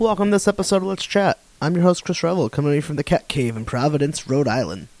Welcome to this episode of Let's Chat. I'm your host, Chris Revel, coming to you from the Cat Cave in Providence, Rhode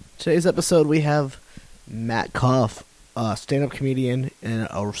Island. Today's episode, we have Matt Koff, a stand-up comedian and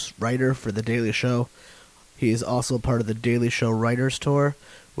a writer for The Daily Show. He is also part of the Daily Show Writers Tour,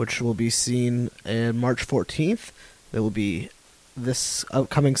 which will be seen on March 14th. It will be this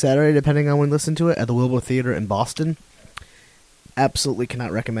upcoming Saturday, depending on when you listen to it, at the Wilbur Theater in Boston. Absolutely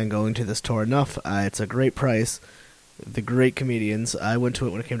cannot recommend going to this tour enough. It's a great price. The great comedians. I went to it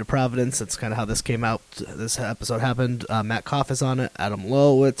when it came to Providence. That's kind of how this came out. This episode happened. Matt Koff is on it. Adam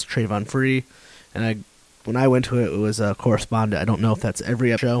Lowitz, Trayvon Free. And when I went to it, it was a correspondent. I don't know if that's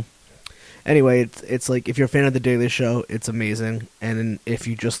every show. Anyway, it's like, if you're a fan of The Daily Show, it's amazing. And if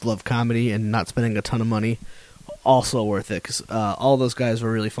you just love comedy and not spending a ton of money, also worth it. Because all those guys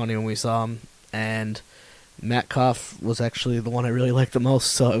were really funny when we saw them. And Matt Koff was actually the one I really liked the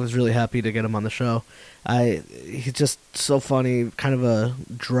most, so I was really happy to get him on the show. He's just so funny, kind of a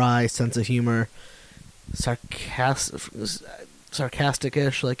dry sense of humor,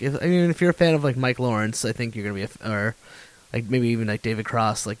 sarcastic-ish. Like, if you're a fan of like Mike Lawrence, I think you're gonna be, or like maybe even like David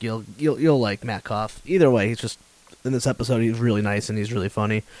Cross, like you'll like Matt Koff. Either way, he's just in this episode. He's really nice and he's really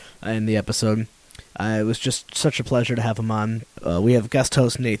funny in the episode. It was just such a pleasure to have him on. We have guest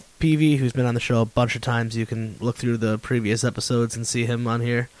host Nate Peavy, who's been on the show a bunch of times. You can look through the previous episodes and see him on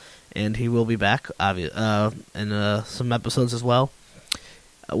here, and he will be back in some episodes as well.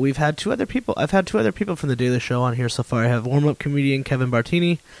 We've had two other people. I've had two other people from The Daily Show on here so far. I have warm-up comedian Kevin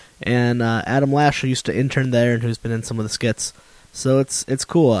Bartini and Adam Lash, who used to intern there and who's been in some of the skits. So it's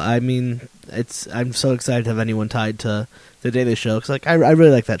cool. I mean, I'm so excited to have anyone tied to The Daily Show, because I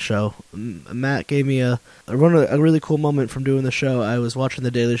really like that show. Matt gave me a really cool moment from doing the show. I was watching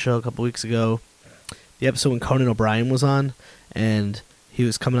The Daily Show a couple weeks ago, the episode when Conan O'Brien was on, and he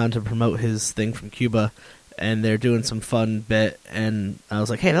was coming on to promote his thing from Cuba, and they're doing some fun bit, and I was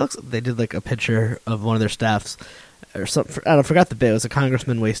like, hey, that looks. They did like a picture of one of their staffs or something. I forgot the bit. It was a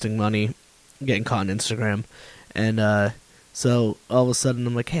congressman wasting money, getting caught on Instagram, and so all of a sudden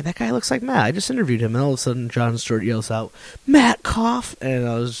I'm like, hey, that guy looks like Matt. I just interviewed him, and all of a sudden Jon Stewart yells out, Matt Koff, and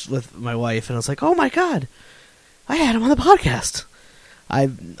I was with my wife, and I was like, oh my god, I had him on the podcast.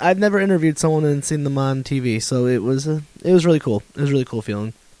 I've never interviewed someone and seen them on TV, so it was really cool. It was a really cool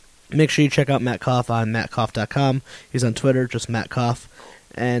feeling. Make sure you check out Matt Koff on mattkoff.com. He's on Twitter, just Matt Koff,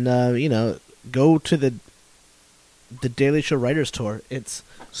 and go to the Daily Show Writers Tour. It's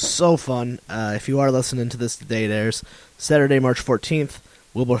so fun. If you are listening to this the day it airs, Saturday, March 14th,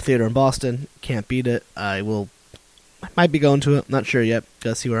 Wilbur Theater in Boston. Can't beat it. I might be going to it. Not sure yet.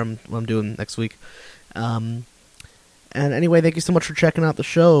 Gotta see what I'm doing next week. And anyway, thank you so much for checking out the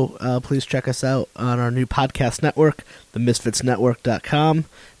show. Please check us out on our new podcast network, themisfitsnetwork.com.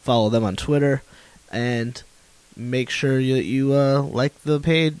 Follow them on Twitter, and make sure you like the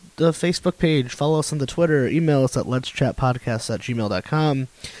Facebook page. Follow us on the Twitter. Email us at letschatpodcast@gmail.com.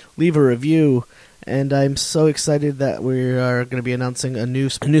 Leave a review. And I'm so excited that we are going to be announcing a new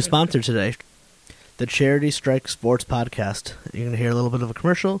sponsor today, the Charity Strike Sports Podcast. You're going to hear a little bit of a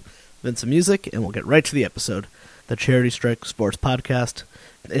commercial, then some music, and we'll get right to the episode. The Charity Strike Sports Podcast.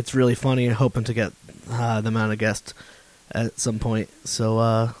 It's really funny. I'm hoping to get them on a guest at some point. So,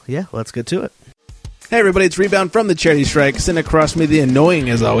 let's get to it. Hey everybody, it's Rebound from the Charity Strike. Sitting across me, the annoying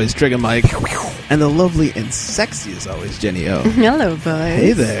as always, Trigger Mike. And the lovely and sexy as always, Jenny O. Hello, boys.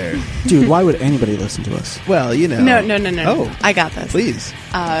 Hey there. Dude, why would anybody listen to us? Well, you know. No. Oh. I got this. Please.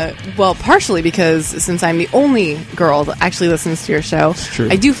 Well, partially because since I'm the only girl that actually listens to your show, It's true.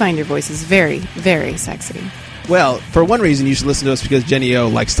 I do find your voices very, very sexy. Well, for one reason, you should listen to us because Jenny O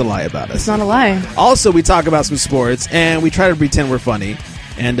likes to lie about us. It's not a lie. Also, we talk about some sports, and we try to pretend we're funny.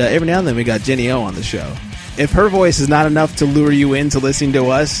 And every now and then we got Jenny O on the show. If her voice is not enough to lure you into listening to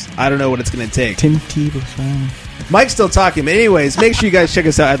us, I don't know what it's going to take. Tim Tebow. Mike's still talking, but anyways, make sure you guys check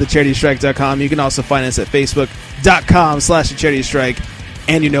us out at thecharitystrike.com. You can also find us at facebook.com/thecharitystrike,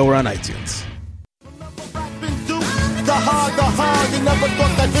 and we're on iTunes. The hard, you never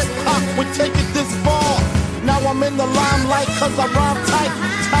thought that hip-hop would take it this far. Now I'm in the limelight cause I rhyme tight.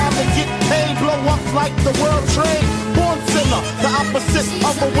 Time to get paid, blow up like the world trade. Born sinner, the opposite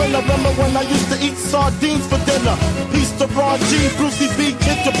of a winner. Remember when I used to eat sardines for dinner? Peace to Ron G, Brucey B,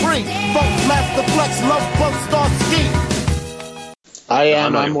 Kid Capri, Funk Master Flex, Love Bug Star Ski.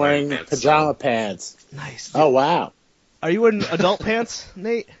 I'm wearing pajama pants. Nice. Oh, wow. Are you wearing adult pants,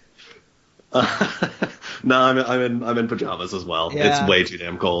 Nate? No, I'm in pajamas as well. Yeah. It's way too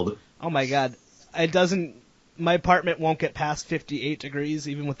damn cold. Oh my god. My apartment won't get past 58 degrees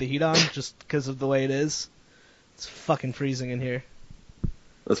even with the heat on, just because of the way it is. It's fucking freezing in here.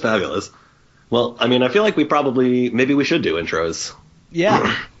 That's fabulous. Well, I feel like maybe we should do intros.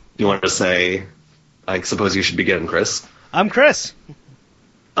 Yeah. you want to say? I suppose you should begin, Chris. I'm Chris.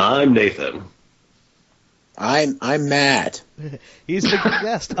 I'm Nathan. I'm Matt. He's the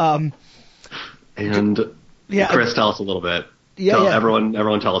guest. And Yeah, Chris, tell us a little bit. Yeah, yeah.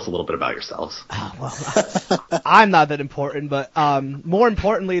 Everyone tell us a little bit about yourselves. I'm not that important, but more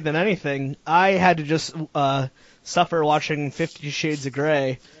importantly than anything, I had to just suffer watching 50 Shades of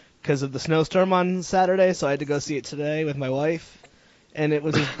Grey because of the snowstorm on Saturday, so I had to go see it today with my wife, and it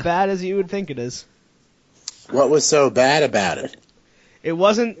was as bad as you would think it is. What was so bad about it? It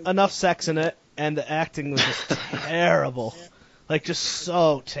wasn't enough sex in it, and the acting was just terrible. Like, just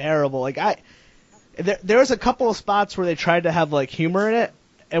so terrible. Like, there was a couple of spots where they tried to have, like, humor in it,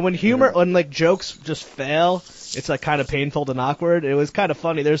 and when like, jokes just fail, it's, like, kind of painful and awkward. It was kind of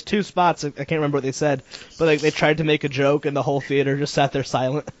funny. There's two spots, I can't remember what they said, but, like, they tried to make a joke, and the whole theater just sat there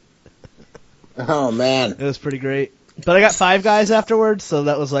silent. Oh, man. It was pretty great. But I got Five Guys afterwards, so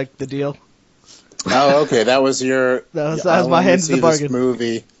that was, like, the deal. Oh, okay. That was your... That was my hand in the bargain. This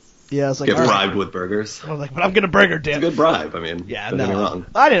movie. Yeah, I was like, Get all right. bribed with burgers. I was like, but I'm gonna burger, It's a damn. good bribe. I mean, Yeah, don't get me no. wrong.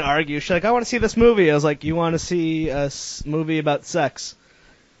 I didn't argue. She's like, I want to see this movie. I was like, you want to see a movie about sex?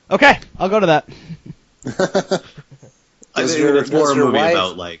 Okay, I'll go to that. I Does think your- it's more does a your movie wife-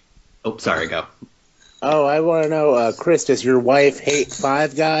 about, like... Oh, sorry, go. Oh, I want to know, Chris, does your wife hate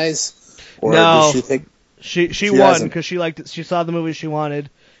Five Guys? Or No. does she think... She won doesn't. because she liked it. She saw the movie she wanted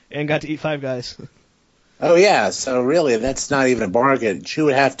and got to eat Five Guys. Oh, yeah, so really, that's not even a bargain. She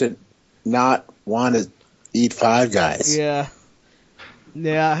would have to not want to eat Five Guys. Yeah,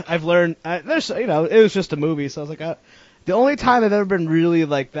 I've learned. It was just a movie, so I was like, the only time I've ever been really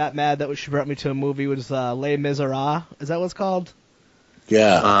like that mad that she brought me to a movie was Les Miserables. Is that what it's called?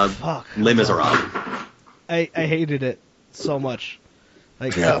 Yeah. Fuck. Les Miserables. I hated it so much.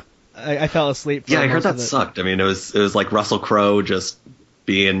 Like, Yeah. I fell asleep. For Yeah, I heard most that of it. sucked. I mean, it was like Russell Crowe just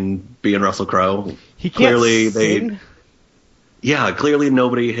being Russell Crowe. He can't Clearly, sing. Clearly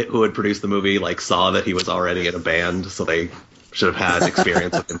nobody who had produced the movie like saw that he was already in a band, so they should have had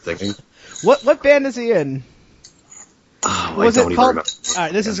experience with him singing. What band is he in? Oh, Was I it don't even called? remember. All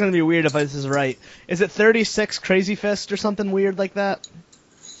right, this is going to be weird if this is right. Is it 36 Crazy Fist or something weird like that?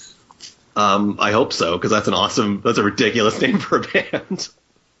 I hope so, because that's a ridiculous name for a band.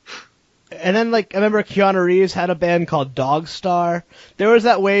 And then, like, I remember Keanu Reeves had a band called Dog Star. There was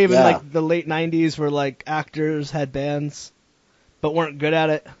that wave in, Yeah. like, the late 90s where, like, actors had bands but weren't good at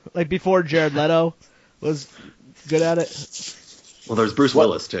it. Like, before Jared Leto was good at it. Well, there's Bruce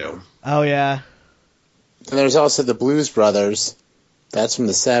Willis too. Oh, yeah. And there's also the Blues Brothers. That's from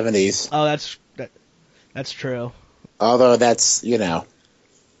the 70s. Oh, that's true. Although that's,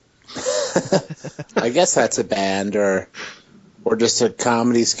 I guess that's a band or just a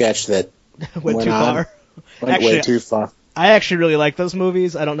comedy sketch that Went too on. far. went Actually, way too far. I actually really like those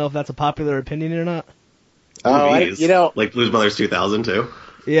movies. I don't know if that's a popular opinion or not. Oh, Movies. Like Blues Brothers 2000 too.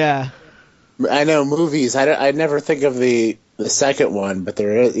 Yeah. I know movies. I never think of the second one, but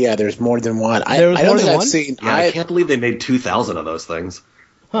there is. Yeah, there's more than one. There was I don't more think than I've one? seen. Yeah, I can't believe they made 2,000 of those things.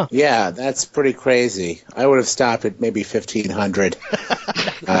 Yeah, that's pretty crazy. I would have stopped at maybe 1,500.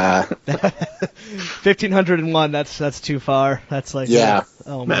 1501. That's too far. That's like Yeah.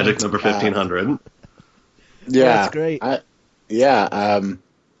 Oh man. Magic number 1500. Yeah, that's great. I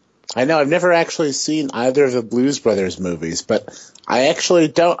know. I've never actually seen either of the Blues Brothers movies, but I actually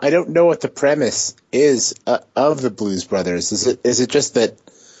don't. I don't know what the premise is of the Blues Brothers. Is it just that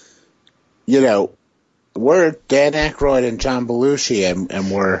we're Dan Aykroyd and John Belushi,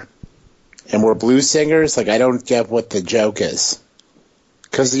 and we're blues singers? Like, I don't get what the joke is,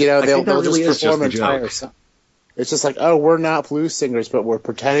 because they'll think that just really is perform just the entire joke. song. It's just like, oh, we're not blues singers, but we're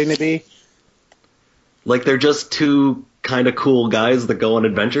pretending to be. Like they're just two kind of cool guys that go on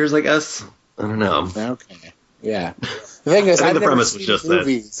adventures, I guess. I don't know. Okay. Yeah. The thing is, I I've think the never premise was seen just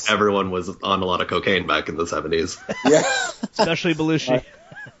movies. that everyone was on a lot of cocaine back in the 70s. Yeah. Especially Belushi.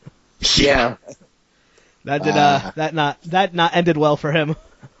 Yeah. That did that not ended well for him.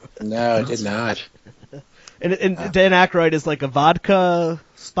 No, it did not. And Dan Aykroyd is like a vodka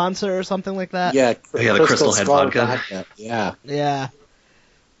sponsor or something like that. Yeah. Yeah, the Crystal Head Skull vodka. Yeah. Yeah.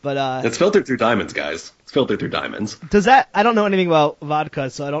 But It's filtered through diamonds, guys. It's filtered through diamonds. does that? I don't know anything about vodka,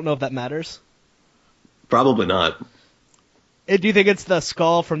 so I don't know if that matters. Probably not. Do you think it's the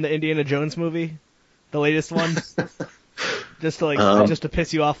skull from the Indiana Jones movie, the latest one? just to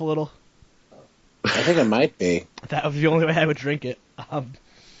piss you off a little. I think it might be. That would be the only way I would drink it.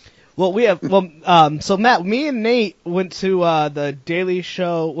 So Matt, me and Nate went to the Daily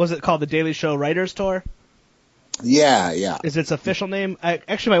Show. Was it called the Daily Show Writers Tour? Yeah. Is its official name?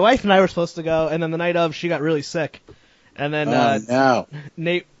 Actually, my wife and I were supposed to go, and then the night of, she got really sick, And then no.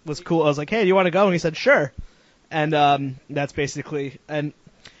 Nate was cool. I was like, hey, do you want to go? And he said, sure. And that's basically... And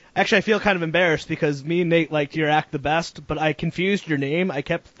actually, I feel kind of embarrassed because me and Nate liked your act the best, but I confused your name. I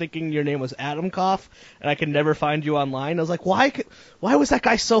kept thinking your name was Adam Koff, and I could never find you online. I was like, why was that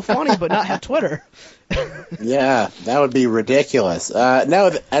guy so funny but not have Twitter? Yeah, that would be ridiculous.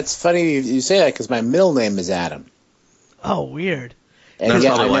 No, that's funny you say that because my middle name is Adam. Oh, weird. And That's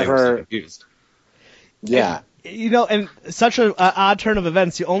yet probably I why I was so never... confused. Yeah. You know, and such an odd turn of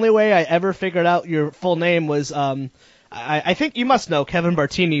events. The only way I ever figured out your full name was, I think you must know Kevin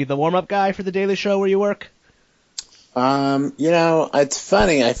Bartini, the warm-up guy for The Daily Show where you work. It's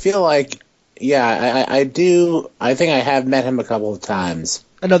funny. I feel like, yeah, I do. I think I have met him a couple of times.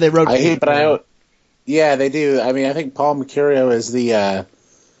 I know they rotate. Yeah, they do. I mean, I think Paul Mercurio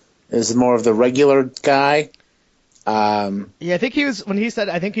is more of the regular guy. Yeah, I think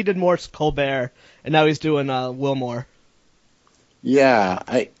I think he did more Colbert, and now he's doing Wilmore. Yeah,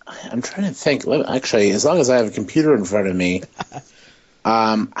 I'm trying to think. Actually, as long as I have a computer in front of me,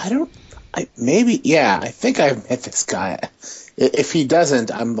 I think I've met this guy. If he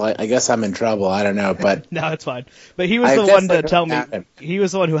doesn't, I guess I'm in trouble. I don't know, but no, it's fine. But he was the one to tell me. He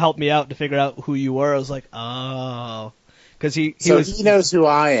was the one who helped me out to figure out who you were. I was like, oh, because he knows who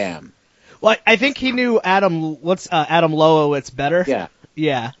I am. Well, I think he knew Adam. What's Adam Lowowitz better? Yeah.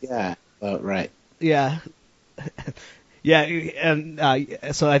 Yeah. Yeah. Oh, right. Yeah. Yeah, and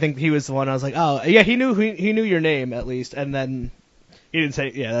so I think he was the one. I was like, oh, yeah, he knew your name at least, and then he didn't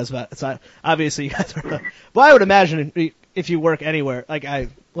say. Yeah, that's about. It's not, obviously, you guys are. Well, I would imagine if you work anywhere,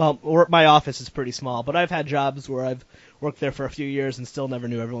 my office is pretty small, but I've had jobs where I've worked there for a few years and still never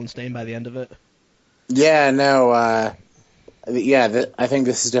knew everyone's name by the end of it. Yeah, no. I think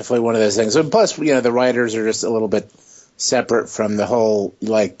this is definitely one of those things. And plus, the writers are just a little bit separate from the whole,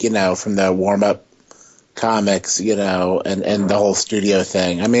 from the warm-up comics, and the whole studio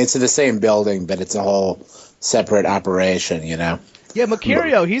thing. I mean, it's in the same building, but it's a whole separate operation, Yeah,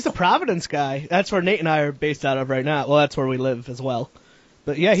 Mercurio, he's the Providence guy. That's where Nate and I are based out of right now. Well, that's where we live as well.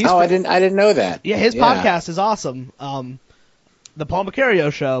 But yeah, I didn't know that. Yeah, his podcast is awesome. The Paul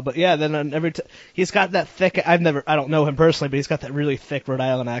Mercurio show. But yeah, then he's got that thick. I don't know him personally, but he's got that really thick Rhode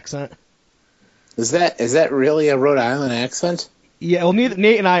Island accent. Is that really a Rhode Island accent? Yeah, well,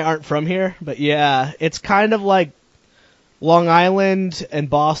 Nate and I aren't from here, but yeah, it's kind of like Long Island and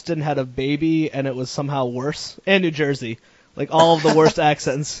Boston had a baby, and it was somehow worse. And New Jersey, like all of the worst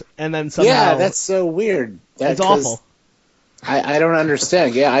accents, and then somehow yeah, that's so weird. It's awful. I don't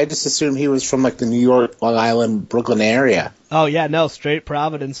understand. Yeah, I just assumed he was from the New York, Long Island, Brooklyn area. Oh yeah, no, straight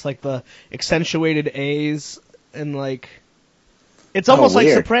Providence, like the accentuated A's and it's almost like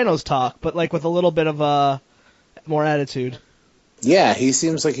Sopranos talk, but with a little bit of more attitude. Yeah, he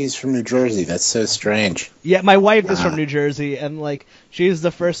seems like he's from New Jersey. That's so strange. Yeah, my wife is from New Jersey, and she's the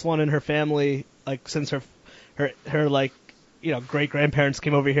first one in her family, since her great grandparents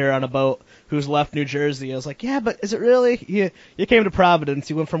came over here on a boat, who's left New Jersey. I was like, yeah, but is it really? You came to Providence.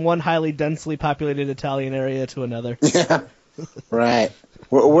 You went from one highly densely populated Italian area to another. Yeah, right.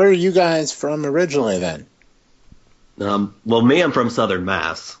 Where are you guys from originally then? Well, me, I'm from Southern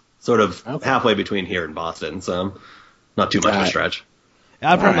Mass, sort of halfway between here and Boston, so not too much of a stretch.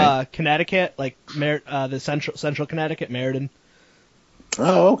 I'm from Connecticut, the central Connecticut, Meriden.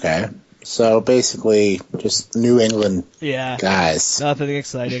 Oh, okay. So basically, just New England guys. Nothing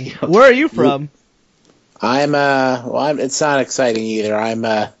exciting. Where are you from? It's not exciting either.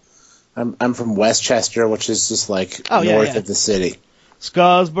 I'm from Westchester, which is just north of the city.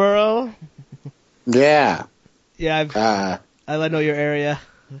 Scottsboro. Yeah. Yeah, I know your area.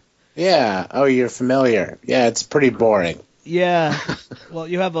 Yeah. Oh, you're familiar. Yeah, it's pretty boring. Yeah.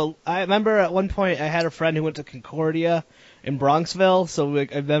 Well, I remember at one point I had a friend who went to Concordia in Bronxville, so I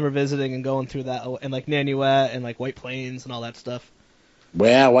remember visiting and going through that, and Nanuet and White Plains and all that stuff.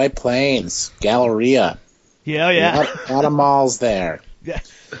 Yeah, White Plains, Galleria. Yeah. A lot of malls there. Yeah.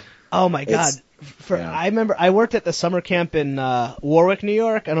 Oh my God. I remember I worked at the summer camp in Warwick, New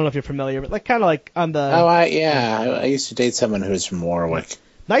York. I don't know if you're familiar, but kind of on the. Oh, I used to date someone who was from Warwick.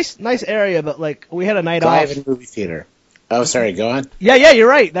 Nice area, but we had a night off. Drive-in movie theater. Oh, sorry, go on. Yeah, you're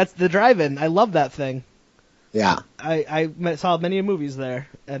right. That's the drive-in. I love that thing. Yeah. I saw many movies there,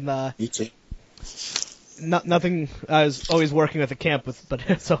 and you too. Nothing. I was always working at the camp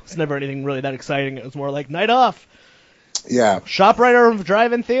but so it's never anything really that exciting. It was more like night off. Yeah. Shop right out of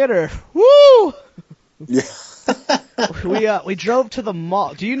drive-in theater. Woo! Yeah. We drove to the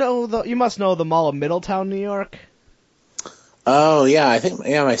mall. Do you know you must know the Mall of Middletown, New York? Oh yeah, I think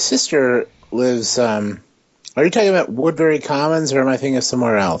my sister lives Are you talking about Woodbury Commons, or am I thinking of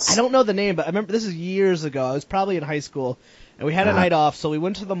somewhere else? I don't know the name, but I remember this is years ago. I was probably in high school, and we had a night off, so we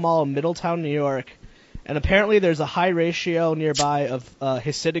went to the mall in Middletown, New York, and apparently there's a high ratio nearby of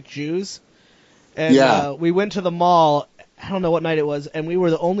Hasidic Jews. And we went to the mall, I don't know what night it was, and we were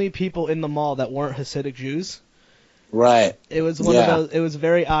the only people in the mall that weren't Hasidic Jews. Right. It was one of those, it was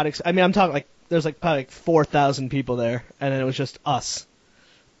very odd. I mean, I'm talking like, there's like probably like 4,000 people there, and then it was just us.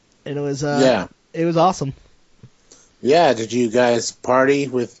 And it was, it was awesome. Yeah, did you guys party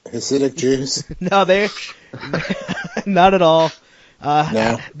with Hasidic Jews? No, they not at all.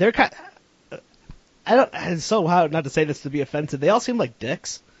 No? They're kind. It's so hard not to say this to be offensive. They all seem like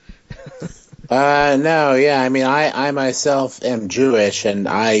dicks. No, yeah. I mean, I myself am Jewish, and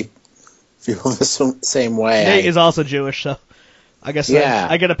I feel the same way. Nate is also Jewish, so I guess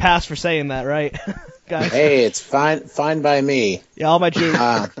I get a pass for saying that, right? Guys. Hey, it's fine by me. Yeah, all my Jews.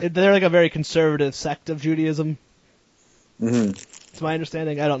 They're like a very conservative sect of Judaism. Mm-hmm. To my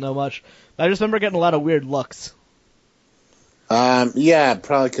understanding, I don't know much. But I just remember getting a lot of weird looks. Yeah,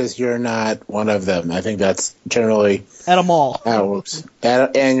 probably because you're not one of them. I think that's generally at a mall. How it works.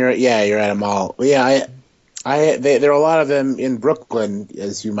 And you're at a mall. Yeah, there are a lot of them in Brooklyn,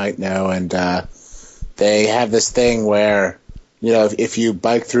 as you might know, and they have this thing where, you know, if you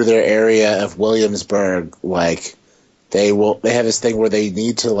bike through their area of Williamsburg, like they have this thing where they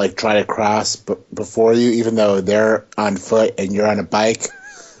need to like try to cross before you, even though they're on foot and you're on a bike,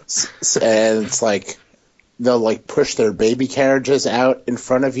 and it's like they'll like push their baby carriages out in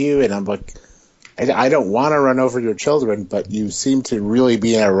front of you, and I'm like, I don't want to run over your children, but you seem to really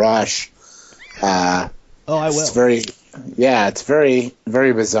be in a rush. I will. It's very,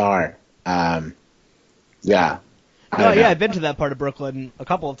 very bizarre. Yeah. I've been to that part of Brooklyn a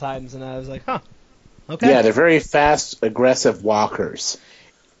couple of times, and I was like, huh, okay. Yeah, they're very fast, aggressive walkers.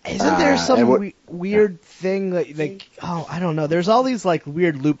 Isn't there some weird thing that, I don't know. There's all these, like,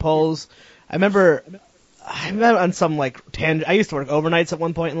 weird loopholes. I remember on some, like, tangent. I used to work overnights at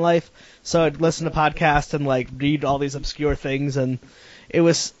one point in life, so I'd listen to podcasts and, like, read all these obscure things, and it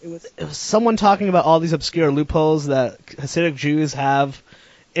was someone talking about all these obscure loopholes that Hasidic Jews have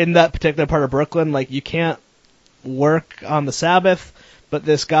in that particular part of Brooklyn. Like, you can't work on the Sabbath, but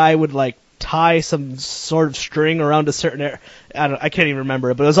this guy would like tie some sort of string around a certain area. I can't even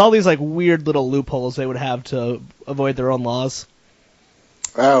remember it, but it was all these like weird little loopholes they would have to avoid their own laws.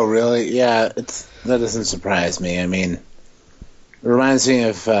 Oh, really? Yeah, that doesn't surprise me. I mean, it reminds me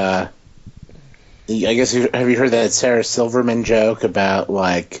of, I guess, have you heard that Sarah Silverman joke about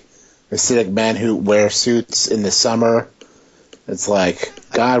like Hasidic men who wear suits in the summer? It's like,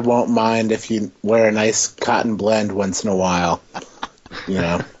 God won't mind if you wear a nice cotton blend once in a while, you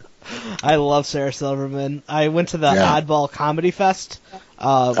know. I love Sarah Silverman. I went to the Oddball Comedy Fest.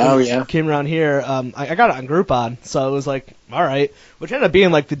 Came around here. I got it on Groupon, so it was like, all right. Which ended up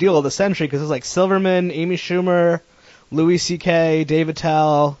being like the deal of the century, because it was like Silverman, Amy Schumer, Louis C.K., Dave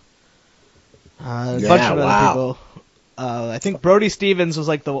Attell, a bunch of other people. I think Brody Stevens was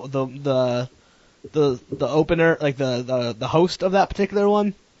like the opener, like the host of that particular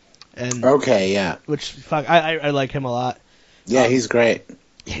one. And okay, yeah. Which I like him a lot. Yeah, he's great.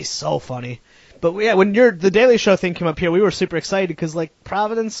 He's so funny. But yeah, when the Daily Show thing came up here, we were super excited because like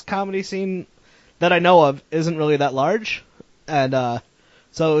Providence comedy scene that I know of isn't really that large, and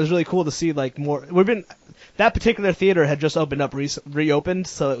so it was really cool to see like more. That particular theater had just opened up, reopened,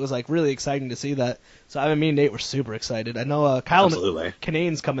 so it was like really exciting to see that. So me and Nate were super excited. I know Kyle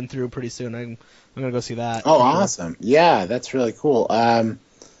Kinane's coming through pretty soon. I'm gonna go see that. Oh, awesome! Yeah, that's really cool.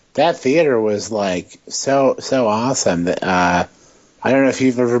 That theater was like so awesome that I don't know if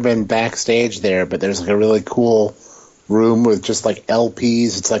you've ever been backstage there, but there's like a really cool room with just like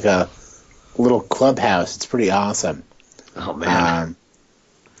LPs. It's like a little clubhouse. It's pretty awesome. Oh man!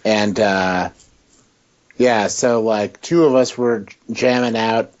 Yeah, so like two of us were jamming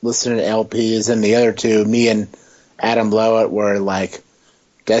out, listening to LPs, and the other two, me and Adam Blowett, were like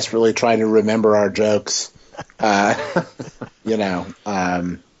desperately trying to remember our jokes. You know,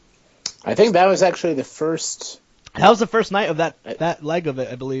 I think that was actually the first. That was the first night of that leg of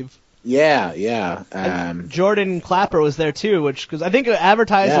it, I believe. Yeah. Jordan Clapper was there too, because I think it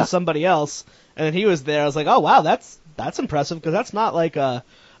advertised with somebody else, and then he was there. I was like, oh wow, that's impressive, because that's not like a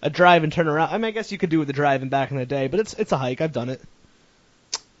drive and turn around. I mean, I guess you could do it with the drive and back in the day, but it's a hike. I've done it.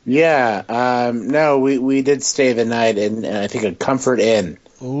 Yeah. No, we did stay the night in I think a Comfort Inn.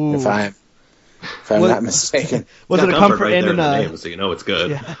 Ooh. If I'm not mistaken. Was it a Comfort Inn in the name, so you know it's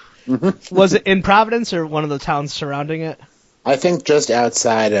good. Yeah. Was it in Providence or one of the towns surrounding it? I think just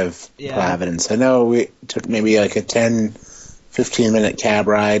outside of Providence. I know we took maybe like a 10-15 minute cab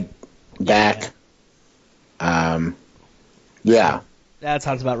ride back. Yeah. That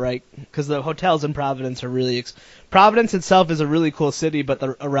sounds about right. Because the hotels in Providence are really... Providence itself is a really cool city, but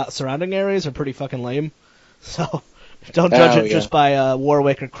the surrounding areas are pretty fucking lame. So don't judge it just by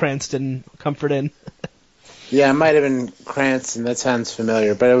Warwick or Cranston Comfort Inn. Yeah, it might have been Cranston. That sounds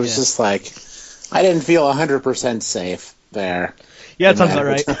familiar. But it was just like... I didn't feel 100% safe there. Yeah, that sounds about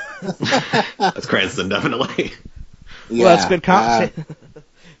right. That's Cranston, definitely. Yeah, well, that's good comedy.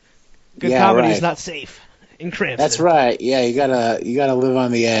 Good comedy is right. not safe in Cranston. That's right. Yeah, you gotta live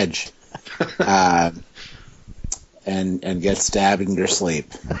on the edge, and get stabbed in your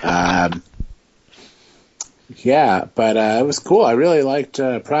sleep. Yeah, but it was cool. I really liked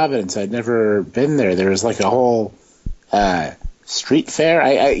Providence. I'd never been there. There was like a whole street fair.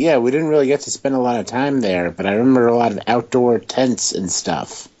 We didn't really get to spend a lot of time there, but I remember a lot of outdoor tents and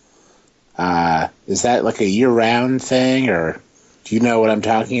stuff. Is that like a year-round thing, or do you know what I'm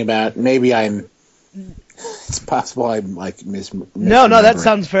talking about? Maybe it's possible I'm like No, that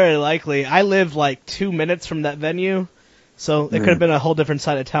sounds very likely. I live like 2 minutes from that venue, so it could have been a whole different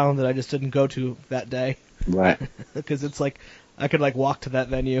side of town that I just didn't go to that day. Right. Because it's like I could like walk to that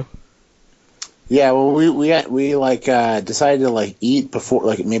venue. Yeah, well, we like decided to like eat before,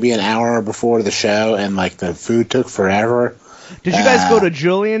 like maybe an hour before the show, and like the food took forever. Did you guys go to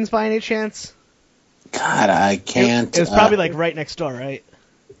Julian's by any chance? God, I can't. It was probably like right next door, right?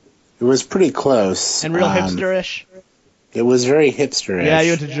 It was pretty close. And real hipsterish? It was very hipsterish. Yeah,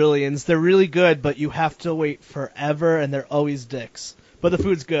 you went to Julian's. They're really good, but you have to wait forever, and they're always dicks. But the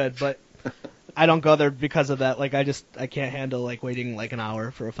food's good, but I don't go there because of that. Like, I can't handle like waiting like an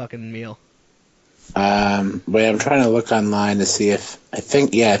hour for a fucking meal. But I'm trying to look online to see if I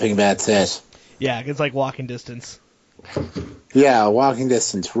think that's it. Yeah, it's like walking distance. Yeah, walking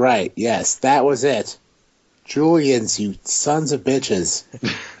distance. Right. Yes, that was it. Julian's, you sons of bitches.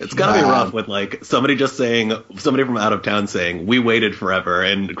 It's gotta be rough with like somebody from out of town saying, "We waited forever,"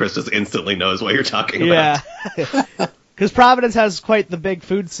 and Chris just instantly knows what you're talking about. Yeah. Because Providence has quite the big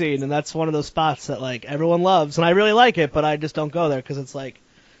food scene, and that's one of those spots that like everyone loves, and I really like it, but I just don't go there because it's like,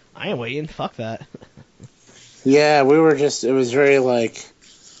 I ain't waiting. Fuck that. Yeah, it was very like,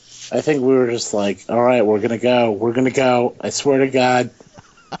 I think we were just like, all right, we're going to go. I swear to God.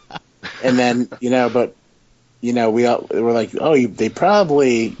 And then, we were like, oh, they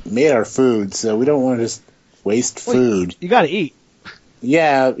probably made our food, so we don't want to just waste food. You got to eat.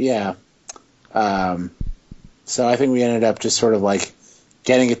 Yeah. So I think we ended up just sort of like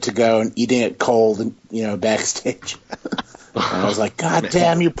getting it to go and eating it cold and, backstage. And I was like, God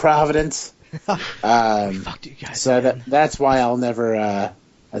damn you, Providence. Fuck you guys. So that's why I'll never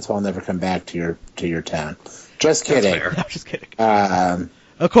come back to your town. Just kidding. I'm just kidding.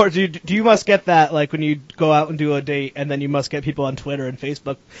 Of course, you must get that like when you go out and do a date, and then you must get people on Twitter and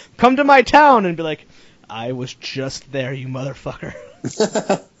Facebook, come to my town, and be like, I was just there, you motherfucker.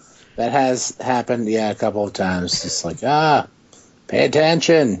 That has happened, a couple of times. Just like, pay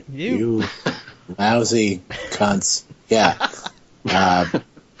attention, you lousy cunts. Yeah.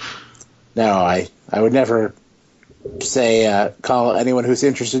 No, I would never say call anyone who's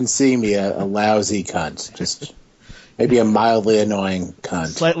interested in seeing me a lousy cunt. Just maybe a mildly annoying cunt.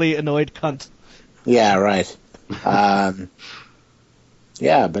 Slightly annoyed cunt. Yeah, right.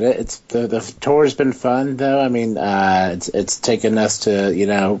 Yeah, but it's the tour's been fun though. I mean, it's taken us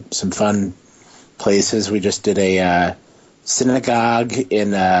to some fun places. We just did a synagogue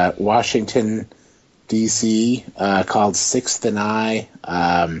in Washington, D.C. Called Sixth and I.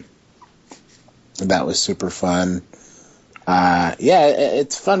 That was super fun.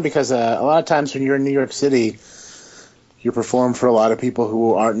 It's fun because a lot of times when you're in New York City, you perform for a lot of people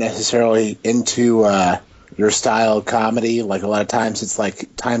who aren't necessarily into your style of comedy. Like a lot of times it's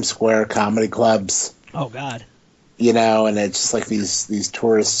like Times Square comedy clubs. Oh God. And it's just like these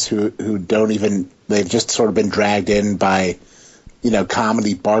tourists who don't even, they've just sort of been dragged in by,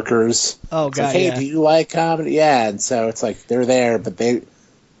 comedy barkers. Oh it's God. Like, hey, do you like comedy? Yeah. And so it's like they're there, but they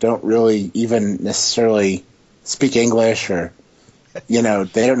don't really even necessarily speak English, or they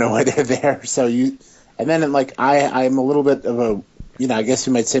don't know why they're there. So and then like I'm a little bit of a, I guess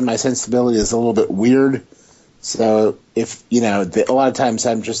you might say my sensibility is a little bit weird. So if a lot of times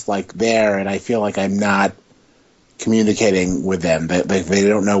I'm just like there, and I feel like I'm not communicating with them. They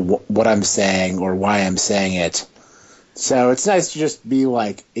don't know what I'm saying or why I'm saying it. So it's nice to just be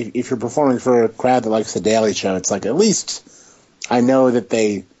like, if you're performing for a crowd that likes The Daily Show, it's like at least I know that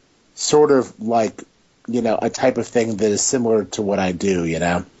they sort of like, a type of thing that is similar to what I do,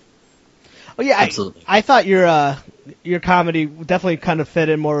 Oh yeah, absolutely. I thought your comedy definitely kind of fit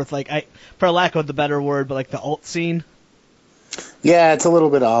in more with like, for lack of the better word, but like the alt scene. Yeah, it's a little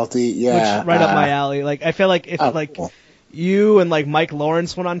bit alty. Yeah, Which right up my alley. Like I feel like if cool. you and like Mike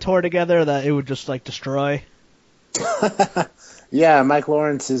Lawrence went on tour together, that it would just like destroy. Yeah, Mike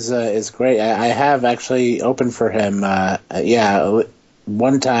Lawrence is great. I have actually opened for him.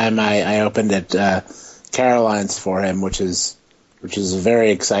 One time I opened at Caroline's for him, which is a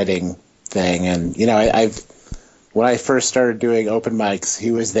very exciting thing. And when I first started doing open mics, he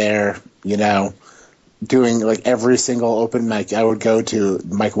was there. Doing like every single open mic I would go to,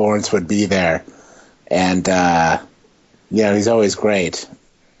 Mike Lawrence would be there, and he's always great.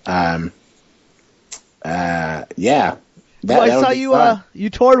 Yeah. I saw you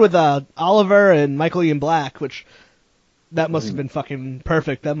toured with Oliver and Michael Ian Black, which that must have been fucking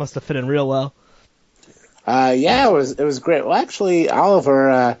perfect. That must have fit in real well. Yeah, it was great. Well, actually,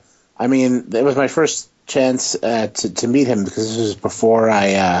 Oliver, it was my first chance to meet him because this was before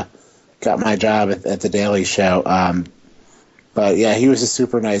I got my job at the Daily Show. But yeah, he was a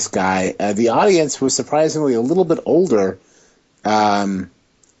super nice guy. The audience was surprisingly a little bit older,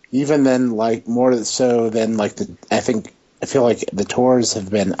 even than like more so than like I feel like the tours have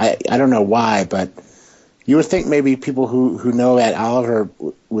been. I don't know why, but you would think maybe people who know about Oliver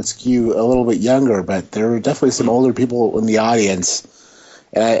would skew a little bit younger, but there were definitely some older people in the audience.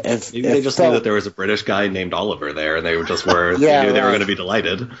 And maybe they just knew that there was a British guy named Oliver there, and they just were they knew they were going to be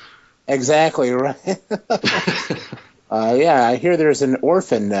delighted. Exactly right. I hear there's an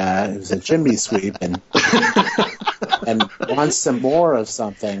orphan who's a chimney sweep and wants some more of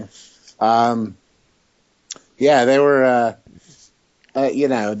something. They were.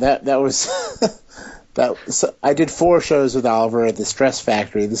 That was that. So I did 4 shows with Oliver at the Stress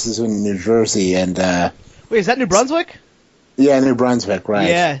Factory. This is in New Jersey, and wait, is that New Brunswick? Yeah, New Brunswick, right?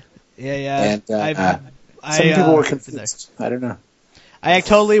 Yeah. And some people were confused. I don't know. I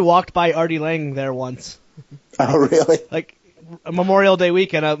totally walked by Artie Lang there once. Oh, really? Like, a Memorial Day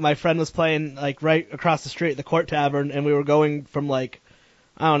weekend, my friend was playing, like, right across the street at the Court Tavern, and we were going from, like,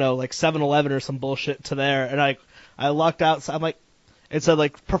 I don't know, like 7-Eleven or some bullshit to there, and I lucked out, so I'm like, it said,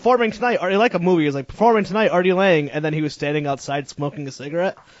 like, performing tonight, Artie, like a movie, it was like, performing tonight, Artie Lang, and then he was standing outside smoking a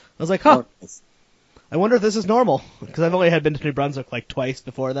cigarette. I was like, huh, I wonder if this is normal, because I've only had been to New Brunswick, like, twice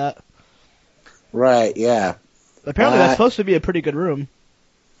before that. Right, yeah. Apparently that's supposed to be a pretty good room.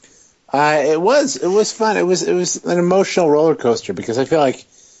 It was fun. It was an emotional roller coaster because I feel like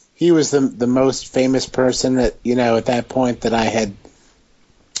he was the most famous person at that point that I had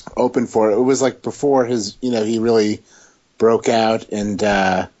opened for. It was like before his he really broke out, and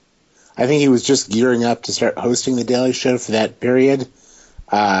I think he was just gearing up to start hosting the Daily Show for that period.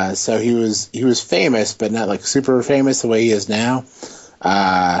 So he was famous, but not like super famous the way he is now.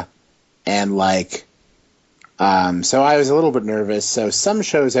 And like, so I was a little bit nervous. So some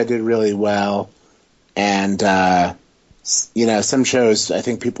shows I did really well, and some shows I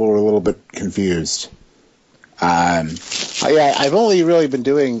think people were a little bit confused. I've only really been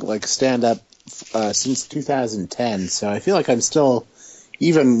doing like stand up since 2010, so I feel like I'm still,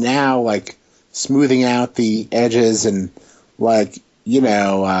 even now, like smoothing out the edges and like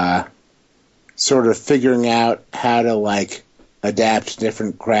sort of figuring out how to like adapt to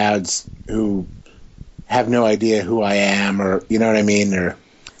different crowds who have no idea who I am, or you know what I mean, or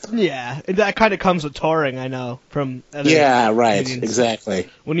yeah, that kind of comes with touring. I know from other right, comedians. Exactly.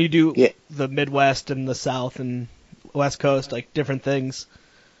 When you do the Midwest and the South and West Coast, like different things.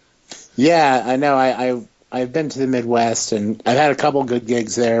 Yeah, I know. I've been to the Midwest and I've had a couple good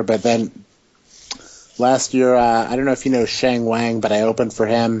gigs there, but then last year, I don't know if you know Shang Wang, but I opened for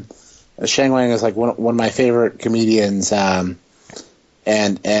him. Shang Wang is like one of my favorite comedians, and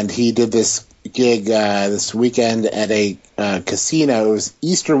he did this gig this weekend at a casino. It was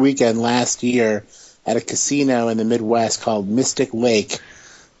Easter weekend last year at a casino in the Midwest called Mystic Lake,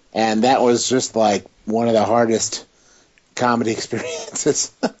 and that was just like one of the hardest comedy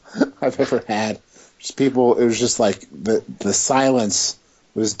experiences I've ever had. Just people, it was just like the silence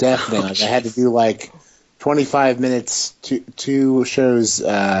was deafening. Like I had to do like 25 minutes, two shows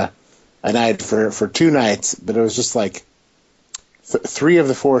a night for 2 nights, but it was just like 3 of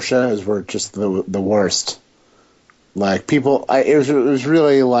the 4 shows were just the worst. Like people, it was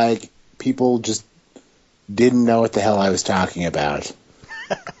really like people just didn't know what the hell I was talking about.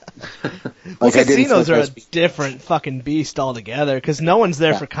 Well, casinos are a different fucking beast altogether because no one's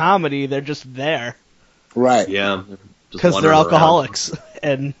there for comedy; they're just there. Right. Yeah. Because they're alcoholics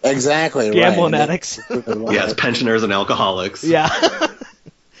and gambling addicts. Yes, pensioners and alcoholics. Yeah.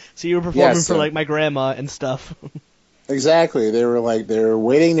 So you were performing for like my grandma and stuff. Exactly. They were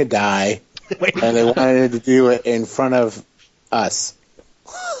waiting to die, and they wanted to do it in front of us.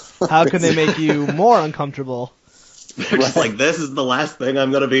 How can they make you more uncomfortable? They're just like, this is the last thing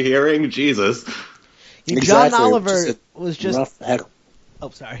I'm going to be hearing? Jesus. John Oliver was just... Heck. Oh,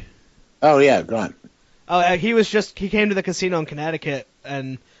 sorry. Oh, yeah, go on. Oh, he came to the casino in Connecticut,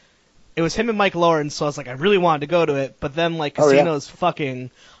 and it was him and Mike Lawrence, so I was like, I really wanted to go to it, but then, like, casinos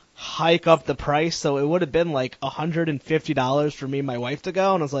fucking hike up the price, so it would have been, like, $150 for me and my wife to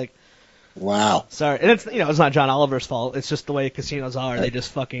go, and I was like, wow. Sorry. And it's, it's not John Oliver's fault, it's just the way casinos are. They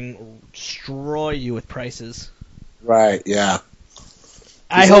just fucking destroy you with prices. Right, yeah.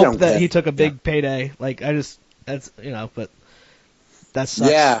 I hope that he took a big payday. Like, but that sucks.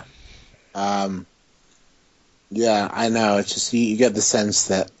 Yeah. Yeah, I know. It's just, you get the sense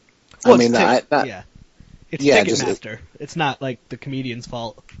that, Well, I mean, It's Ticketmaster. It's not, like, the comedian's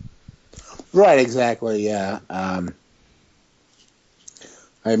fault. Right, exactly, yeah. I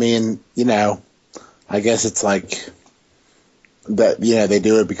mean, I guess it's like that, they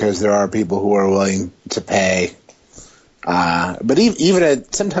do it because there are people who are willing to pay. But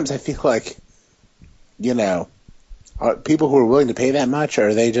even sometimes I feel like, are people who are willing to pay that much, or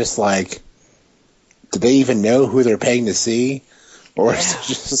are they just like, do they even know who they're paying to see? Or is it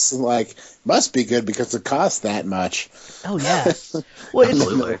just like, must be good because it costs that much? Oh, yeah.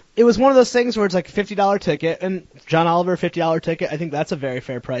 Well, it was one of those things where it's like a $50 ticket, and John Oliver, $50 ticket, I think that's a very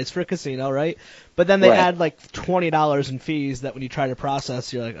fair price for a casino, right? But then they add like $20 in fees that when you try to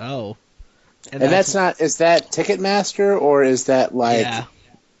process, you're like, oh. And that's not, is that Ticketmaster, or is that like... Yeah.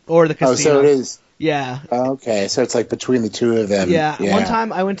 Or the casino. Oh, so it is. Yeah. Okay, so it's like between the two of them. Yeah. One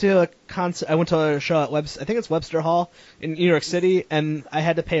time I went to a concert. I went to a show at I think it's Webster Hall in New York City, and I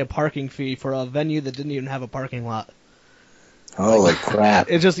had to pay a parking fee for a venue that didn't even have a parking lot. Holy crap!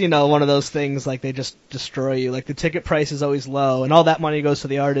 It's just one of those things. Like, they just destroy you. Like, the ticket price is always low, and all that money goes to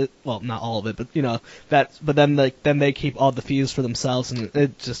the artist. Well, not all of it, but that. But then they keep all the fees for themselves, and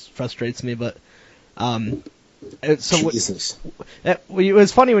it just frustrates me. But Jesus. It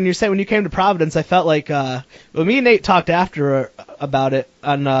was funny when you came to Providence. I felt like me and Nate talked after about it,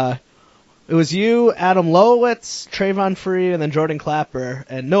 and it was you, Adam Lowowitz, Trayvon Free, and then Jordan Clapper,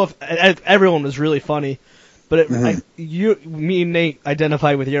 and everyone was really funny. But me and Nate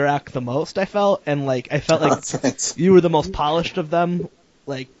identified with your act the most. I felt, and I felt like you were the most polished of them.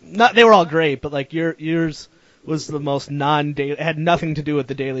 Like, they were all great, but like yours was the most non-daily. It had nothing to do with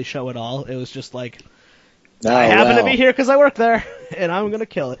the Daily Show at all. It was just like. I happen to be here because I work there, and I'm going to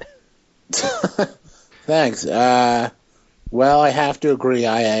kill it. Thanks. Well, I have to agree.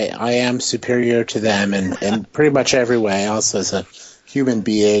 I am superior to them in pretty much every way, also as a human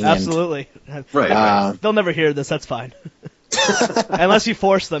being. Absolutely. Right. They'll never hear this. That's fine. Unless you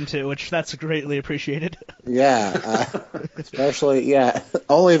force them to, which that's greatly appreciated. Yeah. Especially,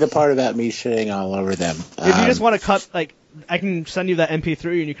 only the part about me shitting all over them. If you just want to cut, I can send you that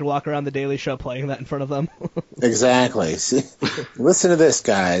MP3 and you can walk around the Daily Show playing that in front of them. Exactly. See, listen to this,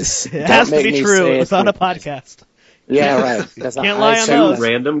 guys. It has to be true. It's on a podcast. Yeah, right. Can't lie on those.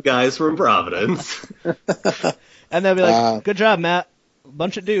 Random guys from Providence. And they'll be like, good job, Matt. A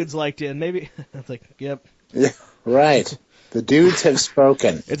bunch of dudes liked you, and maybe... It's like, yep. Yeah, right. The dudes have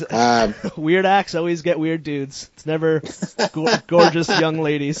spoken. Weird acts always get weird dudes. It's never gorgeous young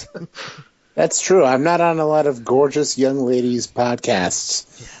ladies. That's true. I'm not on a lot of gorgeous young ladies podcasts.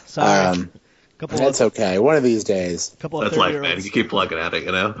 Yeah, sorry. That's okay. One of these days. That's life, man. You keep plugging at it,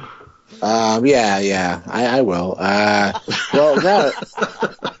 Yeah. I will. Well, no,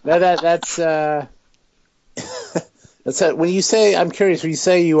 that's that's when you say. I'm curious. When you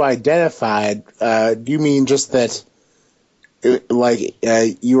say you identified, do you mean just that?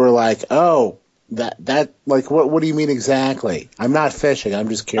 You were like, oh. That what do you mean exactly? I'm not fishing. I'm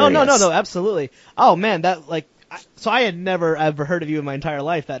just curious. Oh no, absolutely. Oh man, so I had never ever heard of you in my entire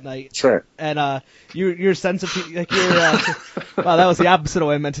life that night. Sure. And your sense of wow, that was the opposite of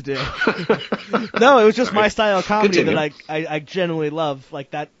what I meant to do. No, it was just my style of comedy. Continue. That I genuinely love.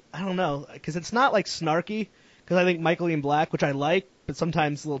 Like that, I don't know, because it's not like snarky. Because I think Michael Ian Black, which I like, but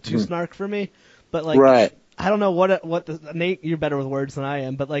sometimes a little too snark for me. But right. I don't know what Nate, you're better with words than I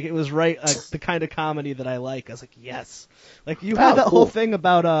am, but it was right, the kind of comedy that I like. I was like, yes. You had that whole thing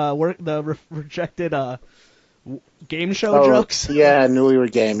about the rejected game show jokes. Yeah,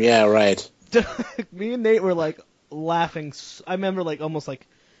 Newlywed Game. Yeah, right. Me and Nate were laughing. I remember almost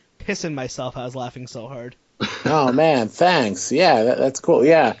pissing myself. I was laughing so hard. Oh man, thanks. Yeah, that's cool.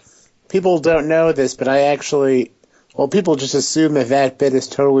 Yeah, people don't know this, but I actually, people just assume that bit is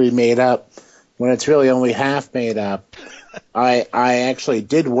totally made up. When it's really only half made up. I actually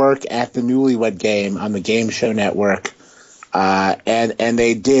did work at the Newlywed Game on the Game Show Network, and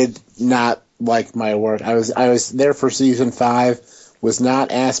they did not like my work. I was there for season 5, was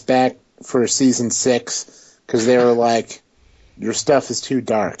not asked back for season 6 because they were like, your stuff is too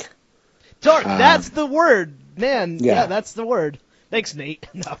dark. Dark, that's the word. Man, Yeah. that's the word. Thanks, Nate.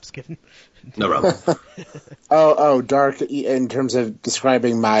 No, I'm just kidding. No problem. Dark in terms of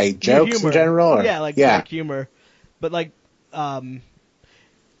describing my jokes Humor. in general? Or? Yeah, like dark humor. But like, you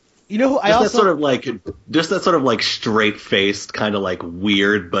know who I Just also... that sort of like straight-faced, kind of like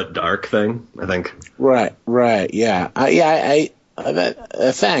weird but dark thing, I think. Right, yeah.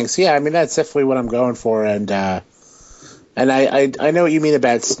 Thanks. Yeah, I mean, that's definitely what I'm going for, and I know what you mean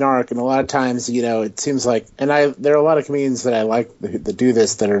about snark, and a lot of times, you know, it seems like, and there are a lot of comedians that I like that do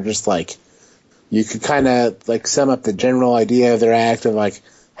this that are just like, you could kind of like sum up the general idea of their act of like,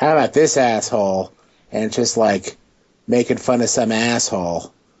 how about this asshole, and it's just like making fun of some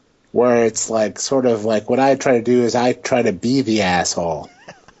asshole, where it's like sort of like what I try to do is I try to be the asshole.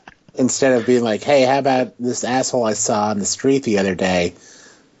 Instead of being like, hey, how about this asshole I saw on the street the other day?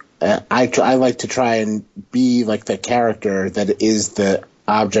 I like to try and be like the character that is the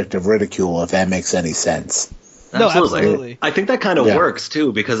object of ridicule, if that makes any sense. No, absolutely. I think that kind of works,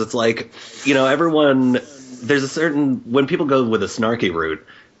 too, because it's like, you know, there's a certain, when people go with a snarky route,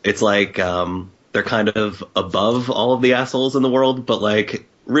 it's like they're kind of above all of the assholes in the world, but like,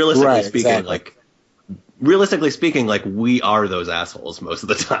 realistically speaking, like, we are those assholes most of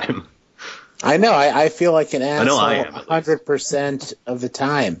the time. I know. I feel like an asshole I am, 100% of the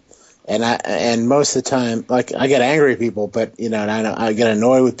time, and most of the time, like I get angry at people, but you know, and I get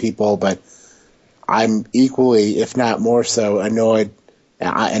annoyed with people, but I'm equally, if not more so, annoyed,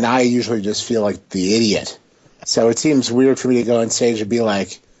 and I usually just feel like the idiot. So it seems weird for me to go on stage and be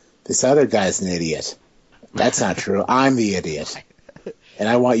like, this other guy's an idiot. That's not true. I'm the idiot. And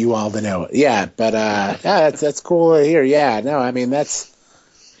I want you all to know it. Yeah, but that's cool to hear. Yeah, no, I mean I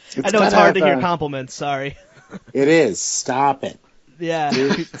know it's hard to hear compliments. Sorry. It is. Stop it. Yeah,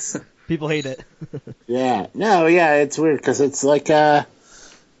 people hate it. Yeah, no, yeah, it's weird because it's like that's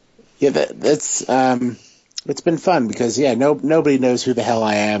it's been fun because nobody knows who the hell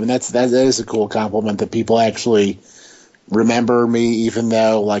I am, and that is a cool compliment that people actually remember me, even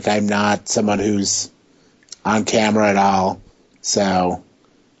though like I'm not someone who's on camera at all. So.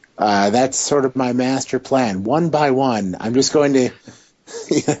 That's sort of my master plan. One by one, I'm just going to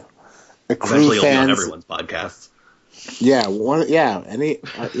accrue Eventually you'll be on fans. everyone's podcasts. Yeah,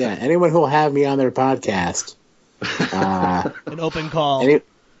 anyone who will have me on their podcast. An open call.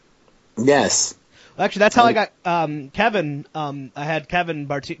 Yes. Well, actually, that's how I got Kevin. I had Kevin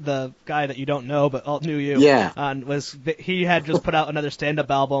the guy that you don't know but knew you. Yeah. He had just put out another stand-up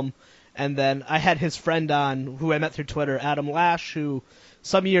album, and then I had his friend on, who I met through Twitter, Adam Lash, who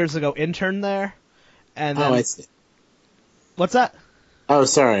some years ago interned there. And then, I see. What's that? Oh,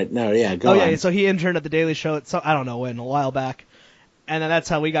 sorry. No, yeah, go on. Yeah, so he interned at The Daily Show, I don't know when, a while back. And then that's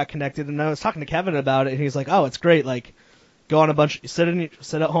how we got connected, and I was talking to Kevin about it, and he's like, oh, it's great, like, go on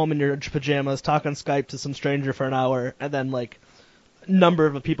sit at home in your pajamas, talk on Skype to some stranger for an hour, and then, like, a number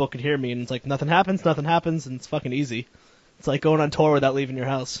of people could hear me, and it's like, nothing happens, and it's fucking easy. It's like going on tour without leaving your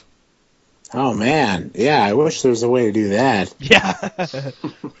house. Oh, man. Yeah, I wish there was a way to do that. Yeah.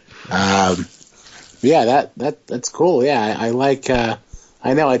 Yeah, that's cool. Yeah, I like, I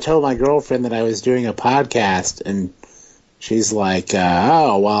know I told my girlfriend that I was doing a podcast, and she's like,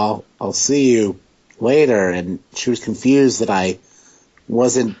 oh, well, I'll see you later. And she was confused that I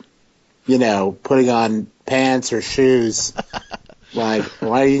wasn't, putting on pants or shoes. Like,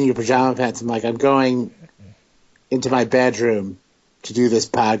 why are you in your pajama pants? I'm like, I'm going into my bedroom to do this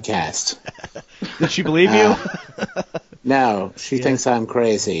podcast. Did she believe you? No, she thinks I'm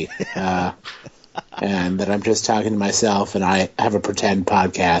crazy. And that I'm just talking to myself, and I have a pretend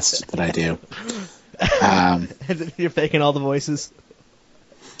podcast that I do. You're faking all the voices?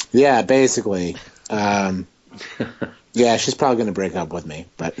 Yeah, basically. Yeah, she's probably going to break up with me,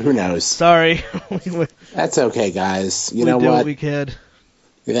 but who knows? Sorry. That's okay, guys. You we know did what? We could.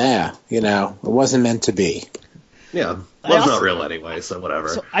 Yeah, it wasn't meant to be. Yeah, love's not real anyway, so whatever.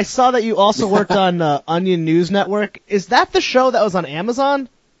 So I saw that you also worked on Onion News Network. Is that the show that was on Amazon?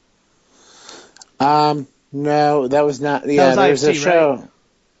 No, that was not. Yeah, was there was a IFC, show. right?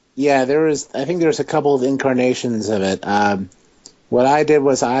 Yeah, there was. I think there was a couple of incarnations of it. What I did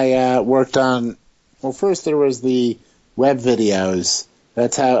was I worked on. Well, first there was the web videos.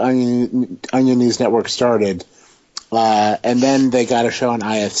 That's how Onion News Network started, and then they got a show on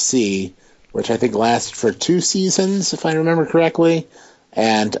IFC, which I think lasted for 2 seasons, if I remember correctly.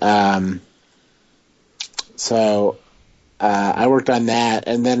 And so I worked on that,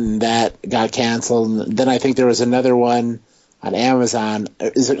 and then that got canceled. And then I think there was another one on Amazon.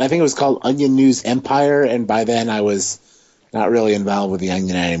 I think it was called Onion News Empire, and by then I was not really involved with the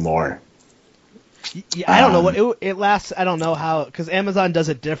Onion anymore. Yeah, I don't know what it lasts. I don't know how, because Amazon does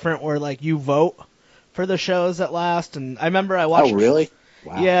it different, where like you vote for the shows that last. And I remember I watched. Oh, really?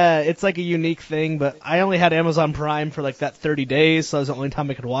 Wow. Yeah, it's like a unique thing, but I only had Amazon Prime for like that 30 days, so that was the only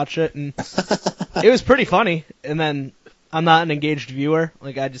time I could watch it, and it was pretty funny. And then I'm not an engaged viewer.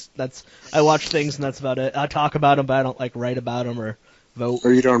 Like I watch things and that's about it. I talk about them, but I don't like write about them or vote.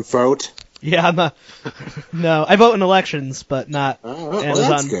 Or you don't vote? Yeah, no, I vote in elections, but not Well, Amazon.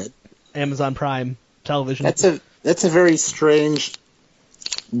 that's good. Amazon Prime television. That's a very strange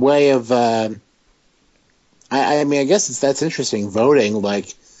way of. I mean, I guess that's interesting. Voting,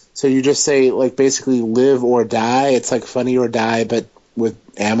 like, so you just say like basically live or die. It's like Funny or Die, but with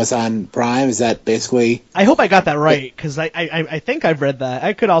Amazon Prime. Is that basically? I hope I got that right, because I think I've read that.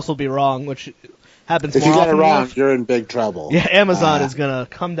 I could also be wrong, which happens If more you got it often wrong, enough. you're in big trouble. Yeah, Amazon is gonna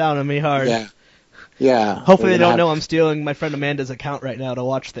come down on me hard. Yeah. Yeah. Hopefully they They're don't gonna know I'm stealing my friend Amanda's account right now to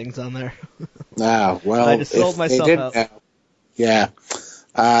watch things on there. Oh, well, I just sold if myself they did out. know.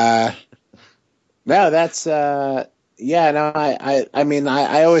 Yeah. No, that's yeah, no, I mean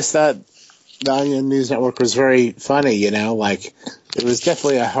I always thought the Onion News Network was very funny, you know, like it was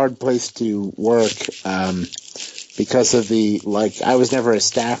definitely a hard place to work because of I was never a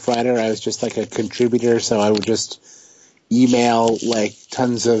staff writer, I was just like a contributor, so I would just email like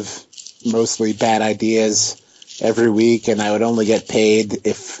tons of mostly bad ideas every week, and I would only get paid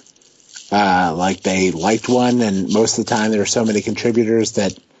if like they liked one, and most of the time there were so many contributors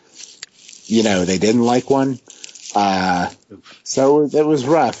that they didn't like one. So it was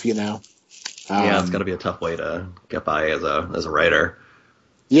rough, Yeah, it's got to be a tough way to get by as a writer.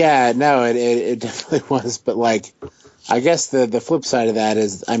 Yeah, no, it definitely was. But like, I guess the flip side of that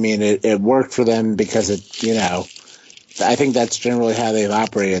is, I mean, it worked for them because I think that's generally how they've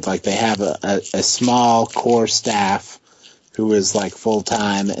operated. Like they have a small core staff who is like full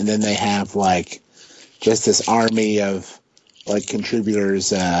time, and then they have like just this army of like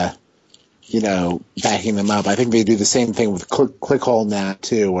contributors, backing them up. I think they do the same thing with Clickhole now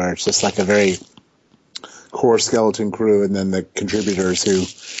too, where it's just like a very core skeleton crew, and then the contributors who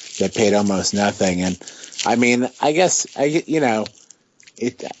get paid almost nothing. And I mean, I guess it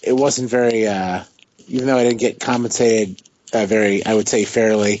wasn't very, even though I didn't get compensated I would say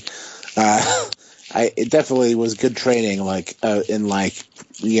fairly. It definitely was good training, in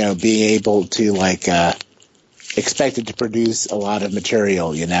being able to expected to produce a lot of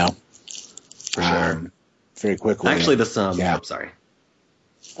material, For sure. Very quickly. Actually, yeah. I'm sorry.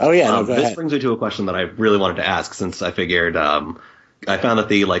 Oh yeah, no, go this ahead. brings me to a question that I really wanted to ask, since I figured I found that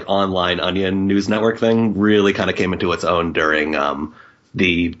the online Onion News Network thing really kind of came into its own during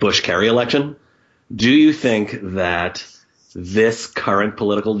the Bush-Kerry election. Do you think that this current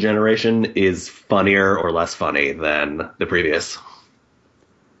political generation is funnier or less funny than the previous?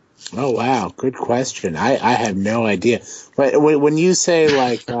 Oh wow, good question. I have no idea. But when you say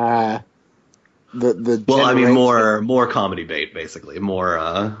the Well, I mean generation- more comedy bait, basically, more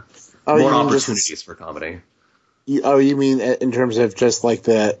you mean opportunities for comedy. You mean in terms of just like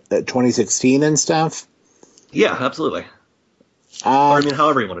the 2016 and stuff? Yeah, absolutely. Or I mean,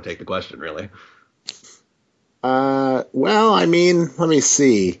 however you want to take the question, really. Well, I mean, let me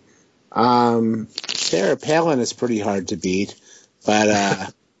see. Sarah Palin is pretty hard to beat, but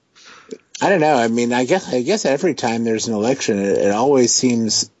I don't know. I mean, I guess every time there's an election, it always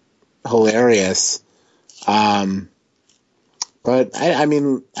seems hilarious. But I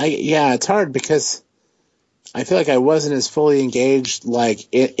mean, it's hard because I feel like I wasn't as fully engaged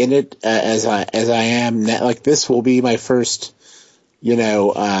in it as I am now. Like this will be my first,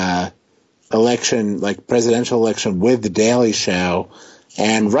 election, like presidential election with the Daily Show.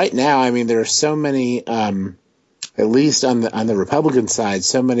 And right now, I mean, there are so many, at least on the Republican side,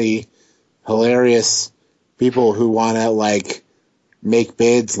 so many hilarious people who want to make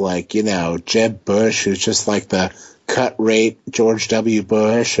bids, Jeb Bush, who's just like the cut rate George W.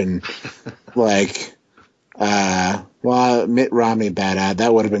 Bush, and Mitt Romney bad ad,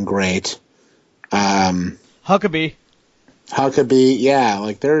 that would have been great. Huckabee,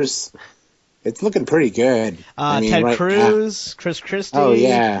 yeah, it's looking pretty good. Ted right Cruz, now. Chris Christie. Oh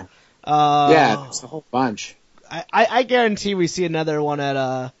yeah, there's a whole bunch. I guarantee we see another one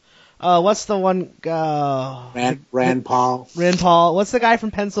at what's the one? Rand Paul. Rand Paul. What's the guy from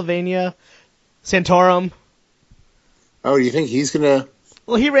Pennsylvania? Santorum. Oh, do you think he's gonna?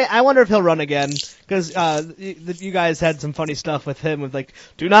 Well, he ran. I wonder if he'll run again, because you guys had some funny stuff with him with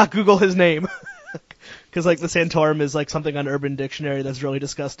do not Google his name, because the Santorum is something on Urban Dictionary that's really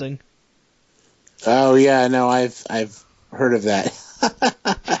disgusting. Oh yeah, no, I've heard of that.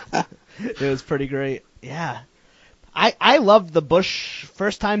 It was pretty great. Yeah, I loved the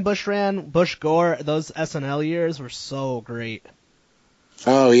first time Bush ran, Bush Gore. Those SNL years were so great.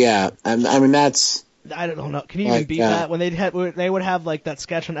 Oh yeah, I mean that's. I don't know. Can you even beat that? When they would have like that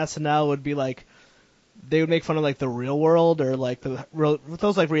sketch on SNL would be like they would make fun of like the Real World or like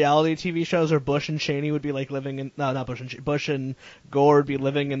those like reality TV shows, or Bush and Cheney would be like living in not Bush and Gore would be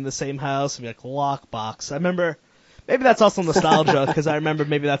living in the same house and be like lockbox. I remember. Maybe that's also nostalgia because I remember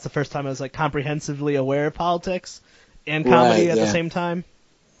maybe that's the first time I was like comprehensively aware of politics and comedy at the same time.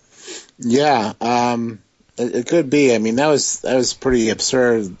 Yeah, it could be. I mean, that was pretty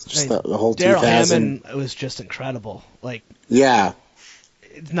absurd. Just the whole Daryl 2000. Hammond was just incredible. Like, yeah,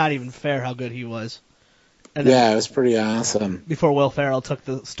 it's not even fair how good he was. And it was pretty awesome. Before Will Ferrell took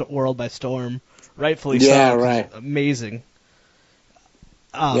the world by storm, rightfully yeah, so. Right. Amazing.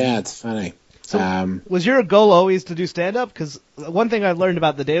 Yeah, it's funny. So was your goal always to do stand-up? Because one thing I learned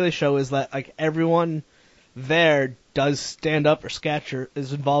about The Daily Show is that like everyone there does stand-up or sketch or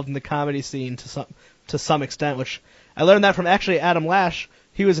is involved in the comedy scene to some extent, which I learned that from actually Adam Lash.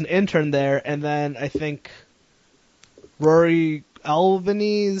 He was an intern there, and then I think Rory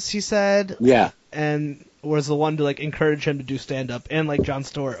Albanese, he said, and was the one to like encourage him to do stand-up, and like Jon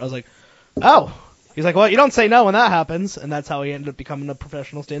Stewart. I was like, oh. He's like, well, you don't say no when that happens, and that's how he ended up becoming a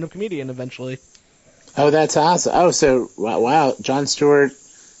professional stand-up comedian eventually. Oh, that's awesome. Oh, so wow, Jon Stewart,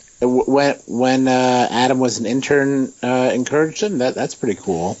 when Adam was an intern, encouraged him. That's pretty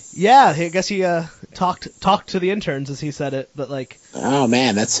cool. Yeah, I guess he talked to the interns as he said it, but like. Oh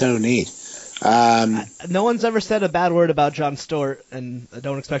man, that's so neat. No one's ever said a bad word about Jon Stewart, and I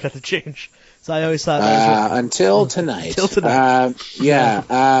don't expect that to change. So I always thought until tonight. Until tonight.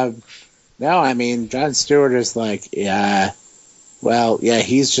 No, I mean, Jon Stewart is like, he's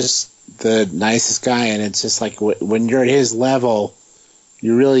just the nicest guy, and it's just like when you're at his level,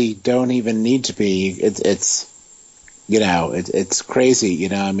 you really don't even need to be. It's crazy, you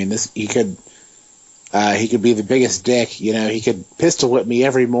know. I mean, he could be the biggest dick, you know. He could pistol whip me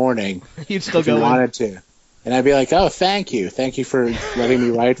every morning. You'd still if he wanted to, and I'd be like, oh, thank you for letting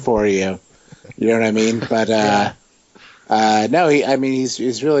me write for you. You know what I mean? But no,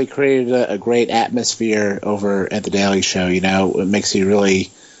 he's really created a great atmosphere over at the Daily Show. You know, it makes you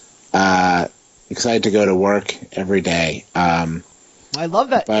really excited to go to work every day. I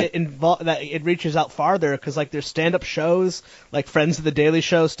love that it reaches out farther because like there's stand-up shows, like Friends of the Daily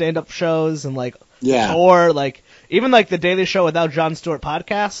Show stand-up shows, and like or like even like the Daily Show without Jon Stewart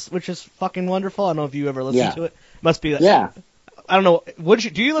podcast, which is fucking wonderful. I don't know if you ever listened to it. Must be that. Yeah. I don't know.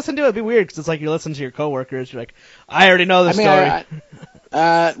 Do you listen to it? It'd be weird because it's like you're listening to your coworkers. You're like, I already know the story.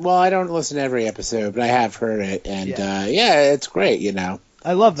 Well, I don't listen to every episode, but I have heard it, and it's great. You know,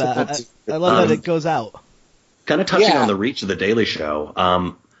 I love that. I love that it goes out. Kind of touching on the reach of the Daily Show.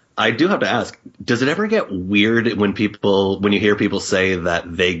 I do have to ask: does it ever get weird when you hear people say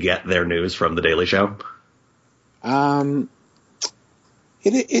that they get their news from the Daily Show?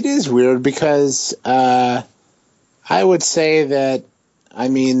 It is weird because. I would say that, I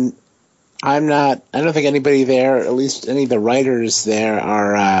mean, I don't think anybody there, at least any of the writers there,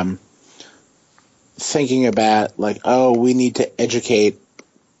 are thinking about, like, oh, we need to educate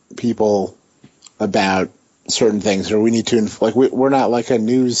people about certain things, or we need to, like, we're not like a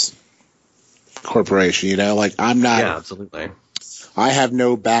news corporation, you know? Like, I'm not. Yeah, absolutely. I have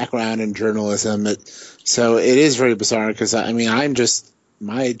no background in journalism, so it is very bizarre because, I mean,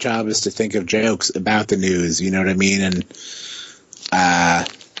 my job is to think of jokes about the news, you know what I mean? And, I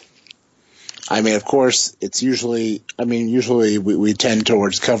mean, of course, it's usually we tend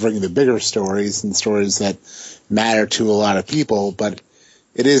towards covering the bigger stories and stories that matter to a lot of people, but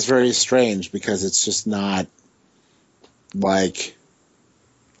it is very strange because it's just not like,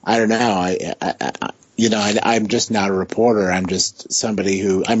 I don't know, I'm just not a reporter. I'm just somebody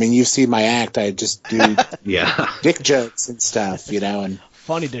who, I mean, you see my act, I just do dick jokes and stuff, you know, and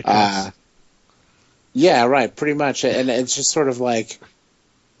funny dick jokes. Yeah, right, pretty much. And it's just sort of like,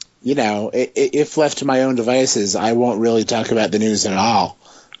 you know, if left to my own devices, I won't really talk about the news at all.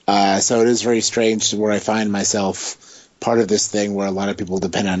 So it is very strange where I find myself part of this thing where a lot of people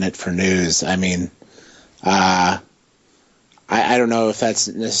depend on it for news. I mean, I don't know if that's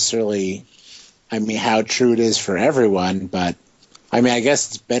necessarily, I mean, how true it is for everyone, but I mean, I guess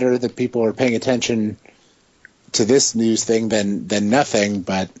it's better that people are paying attention to this news thing than nothing,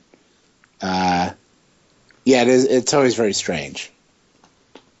 but it's always very strange.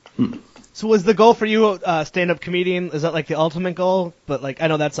 So was the goal for you stand-up comedian? Is that like the ultimate goal? But like I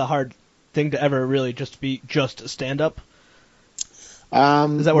know that's a hard thing to ever really just be just stand-up.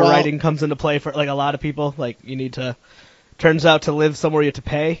 Is that where writing comes into play for like a lot of people? Like you need to, turns out to live somewhere you have to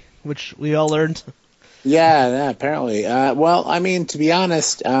pay, which we all learned. Yeah, apparently. Well, I mean, to be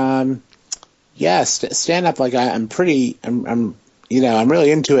honest, stand up. Like I'm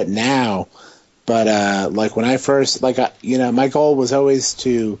really into it now. But like when I first, my goal was always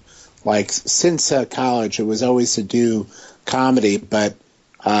to, like, since college, it was always to do comedy. But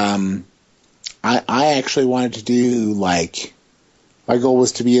I actually wanted to do, like, my goal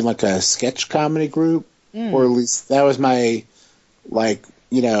was to be in like a sketch comedy group, or at least that was my, like,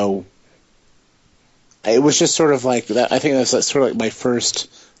 it was just sort of like that. I think that's sort of like my first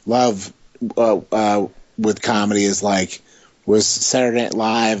love with comedy was Saturday Night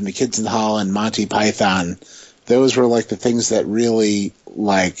Live and The Kids in the Hall and Monty Python. Those were like the things that really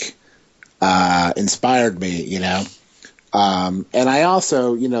inspired me, And I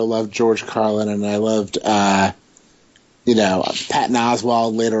also, loved George Carlin, and I loved, Patton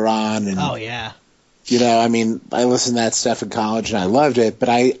Oswalt later on. And, oh yeah. I listened to that stuff in college and I loved it, but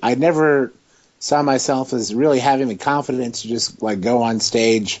I never saw myself as really having the confidence to just like go on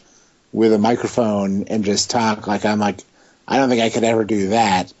stage with a microphone and just talk. I don't think I could ever do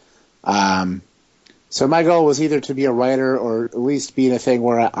that. So my goal was either to be a writer or at least be in a thing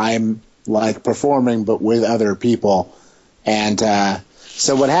where I'm like performing but with other people. And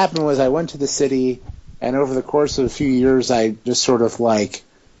so what happened was I went to the city, and over the course of a few years I just sort of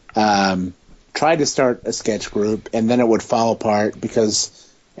tried to start a sketch group, and then it would fall apart because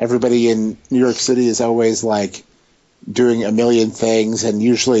everybody in New York City is always like doing a million things, and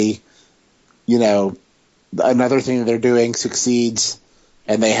usually, another thing they're doing succeeds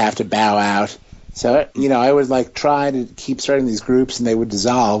and they have to bow out. So, I would like try to keep starting these groups and they would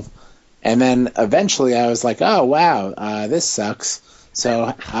dissolve. And then eventually I was like, oh, wow, this sucks.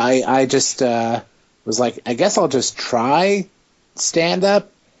 So I just was like, I guess I'll just try stand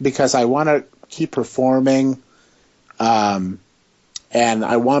up because I want to keep performing. And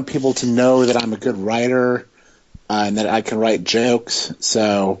I want people to know that I'm a good writer and that I can write jokes.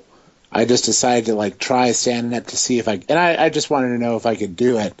 So I just decided to like try stand up to see if I just wanted to know if I could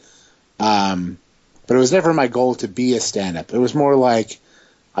do it. But it was never my goal to be a stand up. It was more like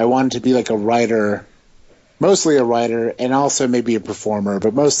I wanted to be like a writer, mostly a writer, and also maybe a performer,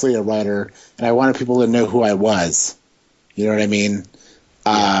 but mostly a writer. And I wanted people to know who I was. You know what I mean?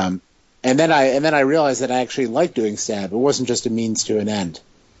 Yeah. And then I realized that I actually liked doing stand-up. It wasn't just a means to an end.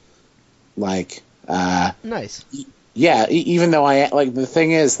 Like, nice. Yeah, even though the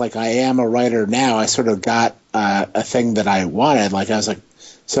thing is, like, I am a writer now, I sort of got a thing that I wanted. Like, I was like,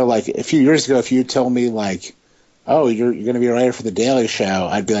 so like a few years ago, if you told me like, oh, you're going to be a writer for The Daily Show,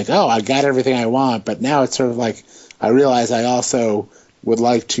 I'd be like, oh, I got everything I want. But now it's sort of like I realize I also would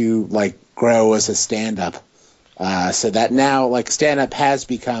like to like grow as a stand-up. So that now, like, stand-up has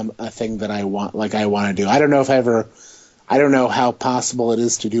become a thing that I want to do. I don't know how possible it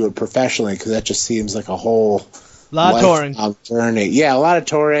is to do it professionally, because that just seems like a whole lot of touring journey. Yeah, a lot of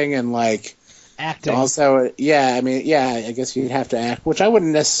touring and like acting. Also, I guess you'd have to act, which I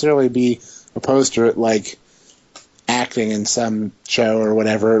wouldn't necessarily be opposed to it, like acting in some show or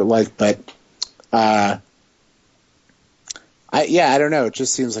whatever. Like, but I don't know. It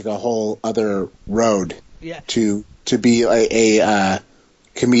just seems like a whole other road. Yeah. To be a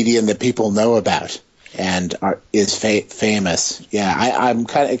comedian that people know about and is famous. Yeah,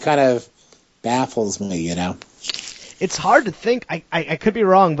 it kind of baffles me, It's hard to think. I could be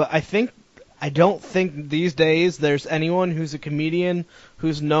wrong, but I don't think these days there's anyone who's a comedian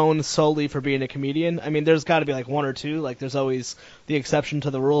who's known solely for being a comedian. I mean, there's got to be like one or two. Like, there's always the exception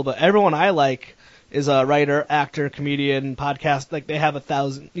to the rule, but everyone I like is a writer, actor, comedian, podcast. Like, they have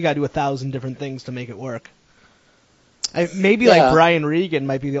 1,000. You got to do 1,000 different things to make it work. Maybe like Brian Regan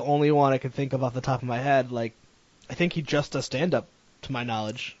might be the only one I could think of off the top of my head. Like, I think he just does stand-up, to my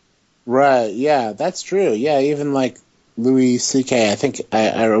knowledge. Right. Yeah, that's true. Yeah, even like Louis C.K. I think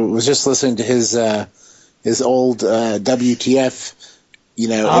I was just listening to his old WTF. Oh,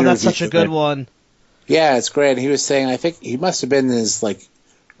 interview. That's such a good one. Yeah, it's great. He was saying, I think he must have been in his like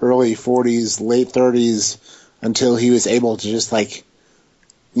early 40s, late 30s, until he was able to just like,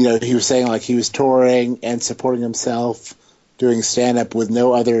 he was saying like he was touring and supporting himself, doing stand-up with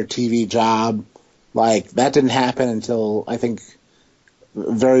no other TV job. Like, that didn't happen until, I think,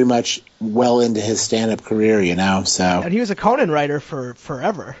 very much well into his stand-up career, So. And he was a Conan writer for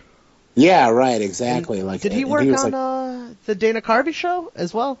forever. Yeah, right, exactly. And did he work on the Dana Carvey show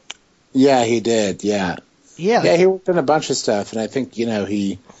as well? Yeah, he did. Yeah. Yeah, he worked on a bunch of stuff, and I think I know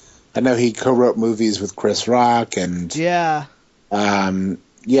he co-wrote movies with Chris Rock, and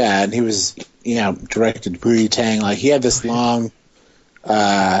and he was directed Pootie Tang. Like, he had this long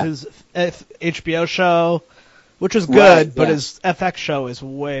his HBO show, which was good, right, but his FX show is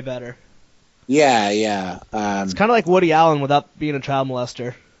way better. Yeah. It's kind of like Woody Allen without being a child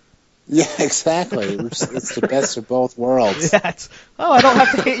molester. Yeah, exactly. It's the best of both worlds. Yeah, I don't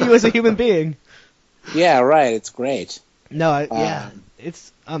have to hate you as a human being. Yeah, right. It's great. No,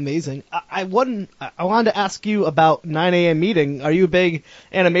 it's amazing. I wanted to ask you about 9 a.m. Meeting. Are you a big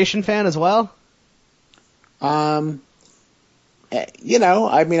animation fan as well? I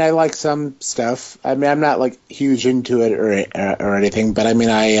mean, I like some stuff. I mean, I'm not like huge into it or anything, but I mean,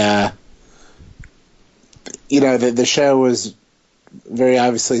 the show was very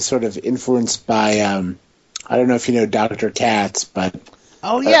obviously sort of influenced by, I don't know if you know Dr. Katz, but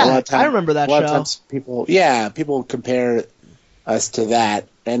oh yeah, I remember that show. A lot of times people compare us to that,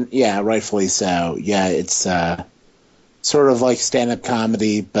 and yeah, rightfully so. Yeah, it's sort of like stand-up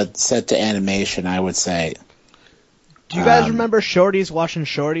comedy, but set to animation, I would say. Do you guys remember Shorties watching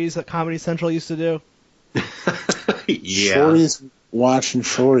Shorties that Comedy Central used to do? Yeah. Shorties watching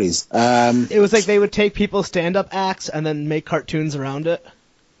Shorties. It was like they would take people's stand-up acts and then make cartoons around it.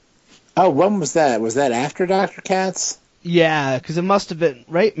 Oh, when was that? Was that after Dr. Katz? Yeah, because it must have been,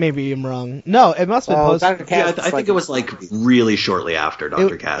 right? Maybe I'm wrong. No, it must have been post. Dr. Katz I think it was like really shortly after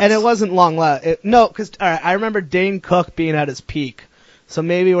Dr. Katz. And it wasn't long left. No, because I remember Dane Cook being at his peak. So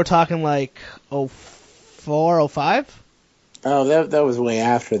maybe we're talking like 04, 05? Oh, that was way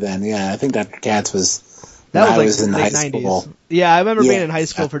after then. Yeah, I think Dr. Katz was... That was like in late high 90s. school. Yeah, I remember being in high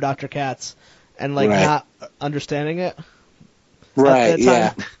school for Dr. Katz and like Right. not understanding it. Right, at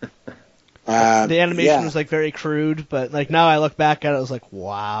that time. yeah. The animation yeah. was like very crude, but like now I look back at it, I was like,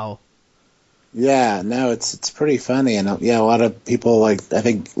 wow. Yeah, no, it's pretty funny, and yeah, a lot of people like I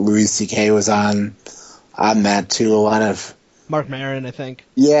think Louis C.K. was on that too. A lot of Mark Maron, I think.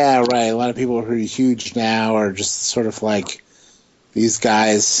 Yeah, right. A lot of people who are huge now are just sort of like these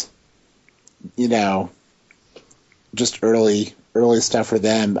guys, just early stuff for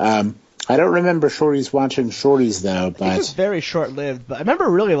them. I don't remember Shorties watching Shorties though, I think it was but very short-lived, but I remember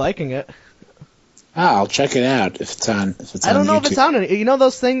really liking it. I'll check it out if it's on. I don't know YouTube. if it's on any. You know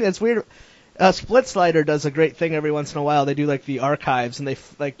those things? It's weird. Split Slider does a great thing every once in a while. They do like the archives and they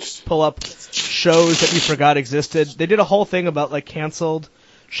like pull up shows that you forgot existed. They did a whole thing about like canceled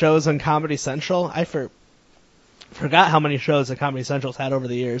shows on Comedy Central. I forgot how many shows that Comedy Central's had over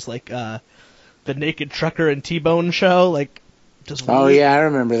the years, like the Naked Trucker and T-Bone show. Like, just Oh weird. yeah, I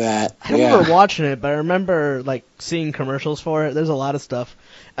remember that. I don't remember watching it, but I remember like seeing commercials for it. There's a lot of stuff.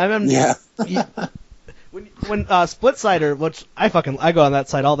 I remember. Yeah. When Split Sider, which I go on that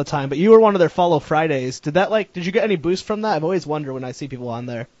site all the time, but you were one of their Follow Fridays. Did you get any boost from that? I've always wondered when I see people on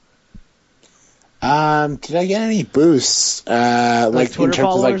there. Did I get any boosts? Like Twitter in terms of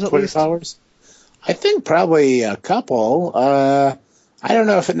followers, like at Twitter least? followers? I think probably a couple. I don't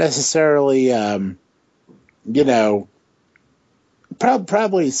know if it necessarily,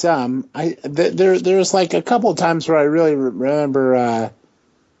 probably some. There's like a couple of times where I really remember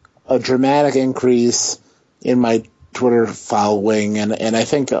a dramatic increase in my Twitter following, and I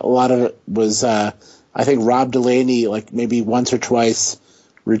think a lot of it was I think Rob Delaney like maybe once or twice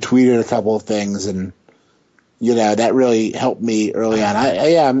retweeted a couple of things, and that really helped me early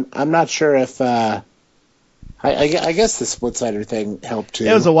on. I'm not sure if I guess the Split Sider thing helped too.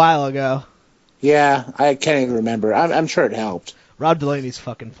 It was a while ago. Yeah, I can't even remember. I'm sure it helped. Rob Delaney's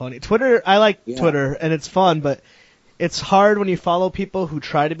fucking funny. Twitter, I like Twitter, and it's fun, but it's hard when you follow people who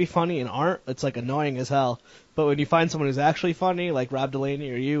try to be funny and aren't. It's like annoying as hell. But when you find someone who's actually funny, like Rob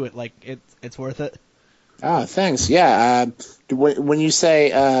Delaney or you, it's worth it. Oh, thanks. Yeah. When you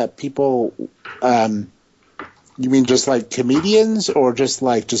say people, you mean just like comedians or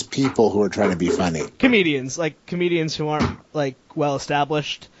just people who are trying to be funny? Comedians who aren't like well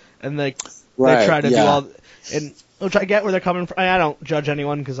established and like Right, they try to do yeah. all, and which I get where they're coming from. I don't judge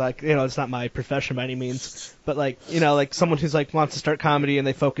anyone because it's not my profession by any means. But like someone who's like wants to start comedy and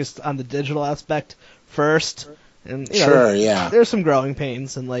they focused on the digital aspect first, and Sure, yeah. there's some growing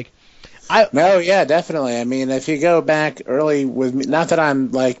pains and like. No, yeah, definitely. I mean, if you go back early with me, not that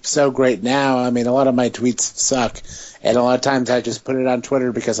I'm like so great now. I mean, a lot of my tweets suck, and a lot of times I just put it on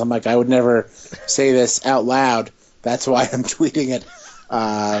Twitter because I'm like, I would never say this out loud. That's why I'm tweeting it.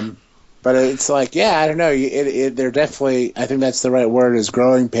 But it's like, yeah, I don't know. They're definitely, I think that's the right word, is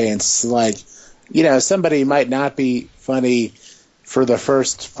growing pains. Like, somebody might not be funny for the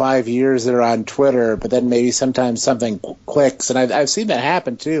first 5 years they're on Twitter, but then maybe sometimes something clicks, and I've seen that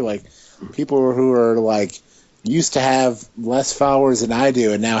happen too. Like people who are like used to have less followers than I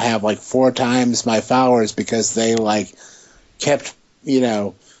do, and now have like 4 times my followers because they like kept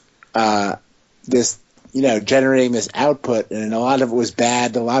this generating this output, and a lot of it was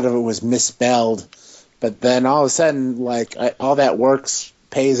bad, a lot of it was misspelled, but then all of a sudden like all that work's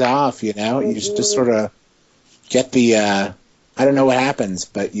pays off. You just sort of get the. I don't know what happens,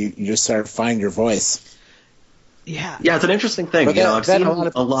 but you just sort of find your voice. Yeah. Yeah, it's an interesting thing. But I've seen a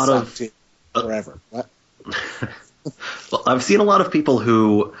lot of forever. What? Well, I've seen a lot of people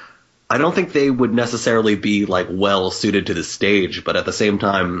who I don't think they would necessarily be like well suited to the stage, but at the same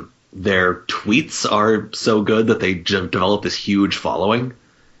time, their tweets are so good that they develop this huge following.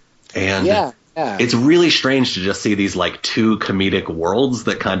 And yeah. It's really strange to just see these like two comedic worlds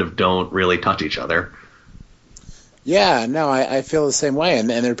that kind of don't really touch each other. Yeah, no, I feel the same way. And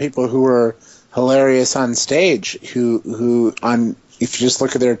there are people who are hilarious on stage who on if you just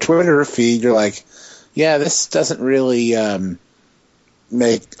look at their Twitter feed, you're like, yeah, this doesn't really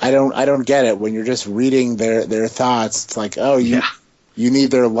make. I don't get it when you're just reading their thoughts. It's like, oh, you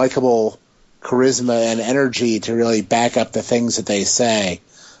need their likable charisma and energy to really back up the things that they say.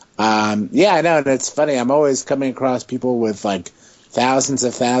 Yeah, I know, and it's funny. I'm always coming across people with like thousands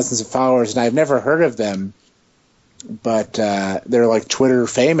of followers, and I've never heard of them, but they're like Twitter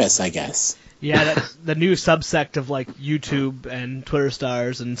famous, I guess. Yeah, that's the new subsect of like YouTube and Twitter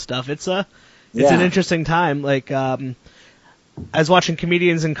stars and stuff. It's an interesting time. Like, I was watching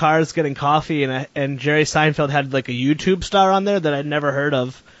comedians in cars getting coffee, and Jerry Seinfeld had like a YouTube star on there that I'd never heard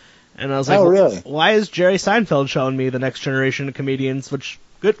of, and I was like, oh, really? Why is Jerry Seinfeld showing me the next generation of comedians? Which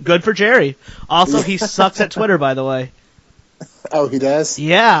good for Jerry. Also, he sucks at Twitter, by the way. Oh, he does?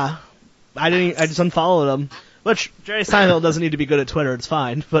 Yeah, I just unfollowed him. Which Jerry Seinfeld doesn't need to be good at Twitter. It's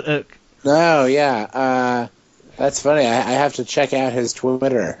fine, but. No, yeah. That's funny. I have to check out his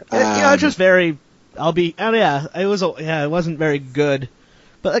Twitter. It's just very. It wasn't very good.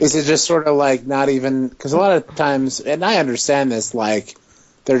 But like, is it just sort of like not even? Because a lot of times, and I understand this, like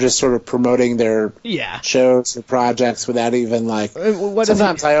they're just sort of promoting their shows or projects without even like.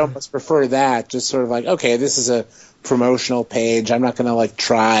 Sometimes I almost prefer that. Just sort of like, okay, this is a promotional page. I'm not going to like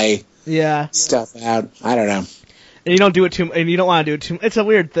try stuff out. I don't know. And you don't do it too, and you don't want to do it too. It's a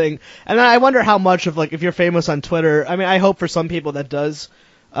weird thing, and I wonder how much of like if you're famous on Twitter. I mean, I hope for some people that does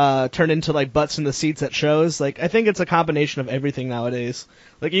turn into like butts in the seats at shows. Like, I think it's a combination of everything nowadays.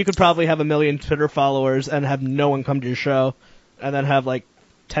 Like, you could probably have 1 million Twitter followers and have no one come to your show, and then have like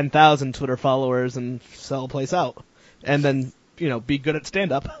 10,000 Twitter followers and sell a place out, and then be good at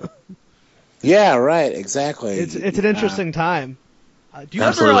stand up. Yeah, right. Exactly. It's an interesting time.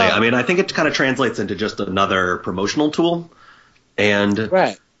 Absolutely. I mean, I think it kind of translates into just another promotional tool, and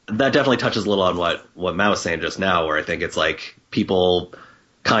that definitely touches a little on what Matt was saying just now, where I think it's like people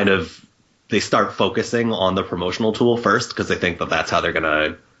kind of they start focusing on the promotional tool first because they think that that's how they're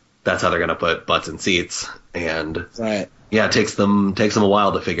gonna put butts in seats, and it takes them a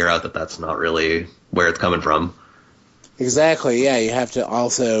while to figure out that that's not really where it's coming from. Exactly. Yeah, you have to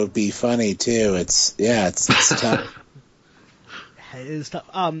also be funny too. It's tough. It is tough.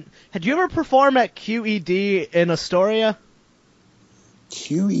 Had you ever performed at QED in Astoria?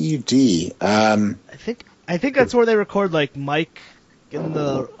 QED. I think that's where they record like Mike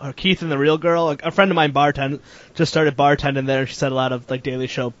or Keith and the Real Girl. Like, a friend of mine just started bartending there, and she said a lot of like Daily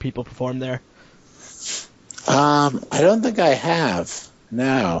Show people perform there. I don't think I have.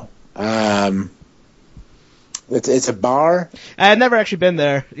 No. It's a bar. I've never actually been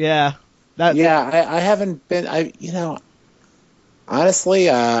there. Yeah. I haven't been. Honestly,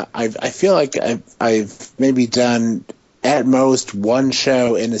 I feel like I've maybe done at most one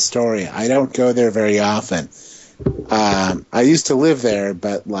show in Astoria. I don't go there very often. I used to live there,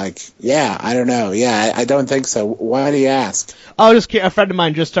 but I don't know. Yeah, I don't think so. Why do you ask? Oh, just a friend of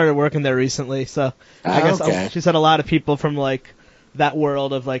mine just started working there recently, so I guess she said a lot of people from like that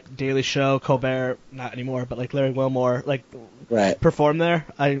world of like Daily Show, Colbert, not anymore, but like Larry Wilmore, perform there.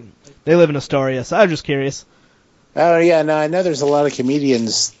 They live in Astoria, so I was just curious. Oh, yeah, no, I know there's a lot of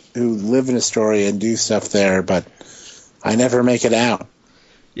comedians who live in Astoria and do stuff there, but I never make it out.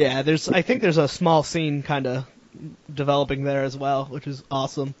 Yeah, I think there's a small scene kind of developing there as well, which is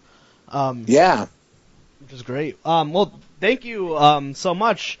awesome. Which is great. Well, thank you so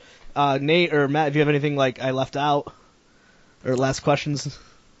much, Nate or Matt, if you have anything like I left out, or last questions.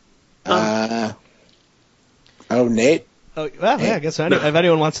 Nate? Oh, well, yeah, I guess if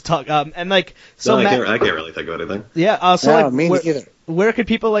anyone wants to talk. I can't really think of anything. Yeah, me neither. Where could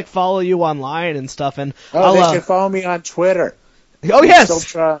people like follow you online and stuff? And they can follow me on Twitter. Oh, yes! I'm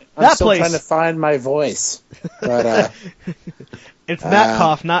still trying to find my voice. But it's Matt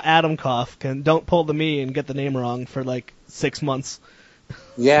Koff, not Adam Koff. Don't pull the me and get the name wrong for like 6 months.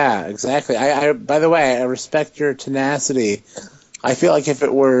 Yeah, exactly. I by the way, I respect your tenacity. I feel like if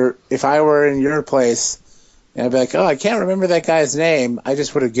I were in your place, I'd be like, oh, I can't remember that guy's name. I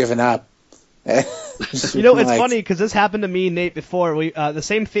just would have given up You know, it's funny because this happened to me, Nate, before. We the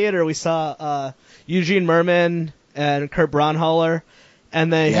same theater we saw Eugene Merman and Kurt Braunholler,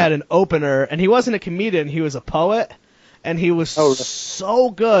 and they had an opener, and he wasn't a comedian, he was a poet, and he was so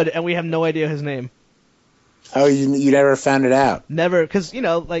good, and we have no idea his name. Oh, you never found it out? Never, because, you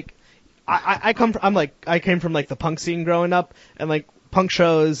know, like, I came from, like, the punk scene growing up, and, like, punk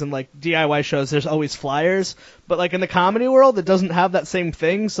shows and, like, DIY shows, there's always flyers, but, like, in the comedy world, it doesn't have that same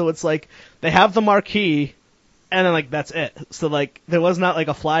thing, so it's, like, they have the marquee, and then, like, that's it. So, like, there was not, like,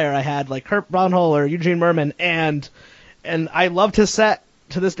 a flyer I had, like, Kurt Braunholler, Eugene Merman, and I loved his set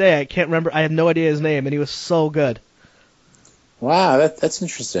to this day. I can't remember, I have no idea his name, and he was so good. Wow, that's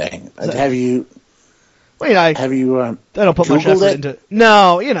interesting. Have you... Well, you know, have you I don't put much Googled effort it? into it.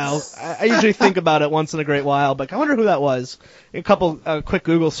 No, you know, I usually think about it once in a great while, but I wonder who that was. A quick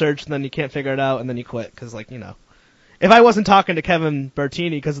Google search, and then you can't figure it out, and then you quit, because, like, you know. If I wasn't talking to Kevin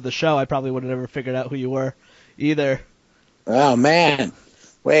Bertini because of the show, I probably would have never figured out who you were, either. Oh, man.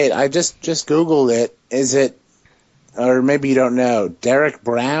 Wait, I just Googled it. Is it, or maybe you don't know, Derek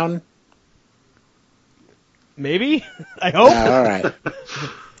Brown? Maybe? I hope. All right.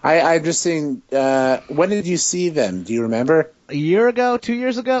 I've just seen, when did you see them? Do you remember? A year ago? 2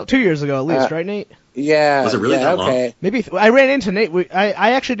 years ago? 2 years ago, at least, right, Nate? Yeah. Was it really that okay. long? Maybe. I ran into Nate.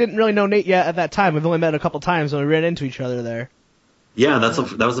 I actually didn't really know Nate yet at that time. We've only met a couple times, and we ran into each other there. Yeah, that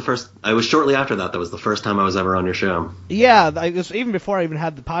was the first. I was shortly after that. That was the first time I was ever on your show. Yeah, it was even before I even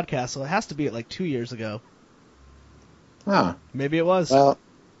had the podcast, so it has to be like 2 years ago. Huh. Maybe it was. Well,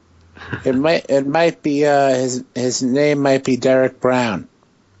 it might be, his name might be Derek Brown.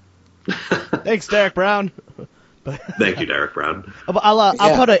 Thanks, Derek Brown. Thank you, Derek Brown.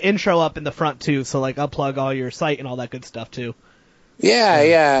 I'll put an intro up in the front too, so like I'll plug all your site and all that good stuff too.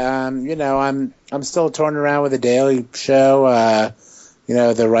 Yeah. You know, I'm still touring around with the Daily Show. You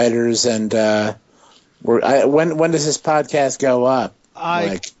know, the writers, and when does this podcast go up?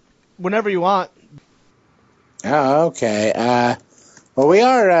 Whenever you want. Oh, okay. Well, we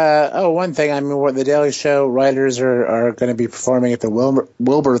are. One thing. I mean, the Daily Show writers are going to be performing at the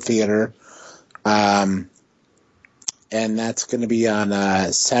Wilbur Theater, and that's going to be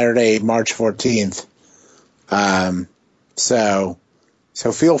on Saturday, March 14th. So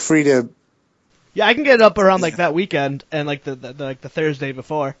feel free to. Yeah, I can get it up around like that weekend and like the Thursday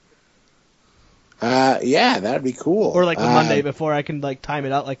before. Yeah, that'd be cool. Or like the Monday before. I can like time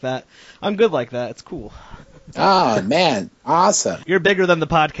it out like that. I'm good like that. It's cool. Oh man, awesome! You're bigger than the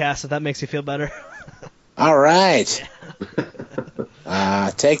podcast, if that makes you feel better. All right.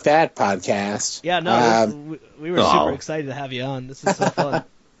 Take that, podcast. Yeah, no, we were super excited to have you on. This is so fun.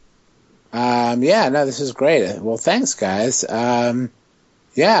 Yeah, no, this is great. Well, thanks, guys. Great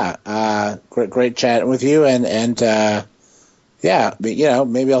chatting with you, and yeah, you know,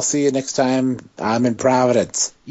 maybe I'll see you next time I'm in Providence.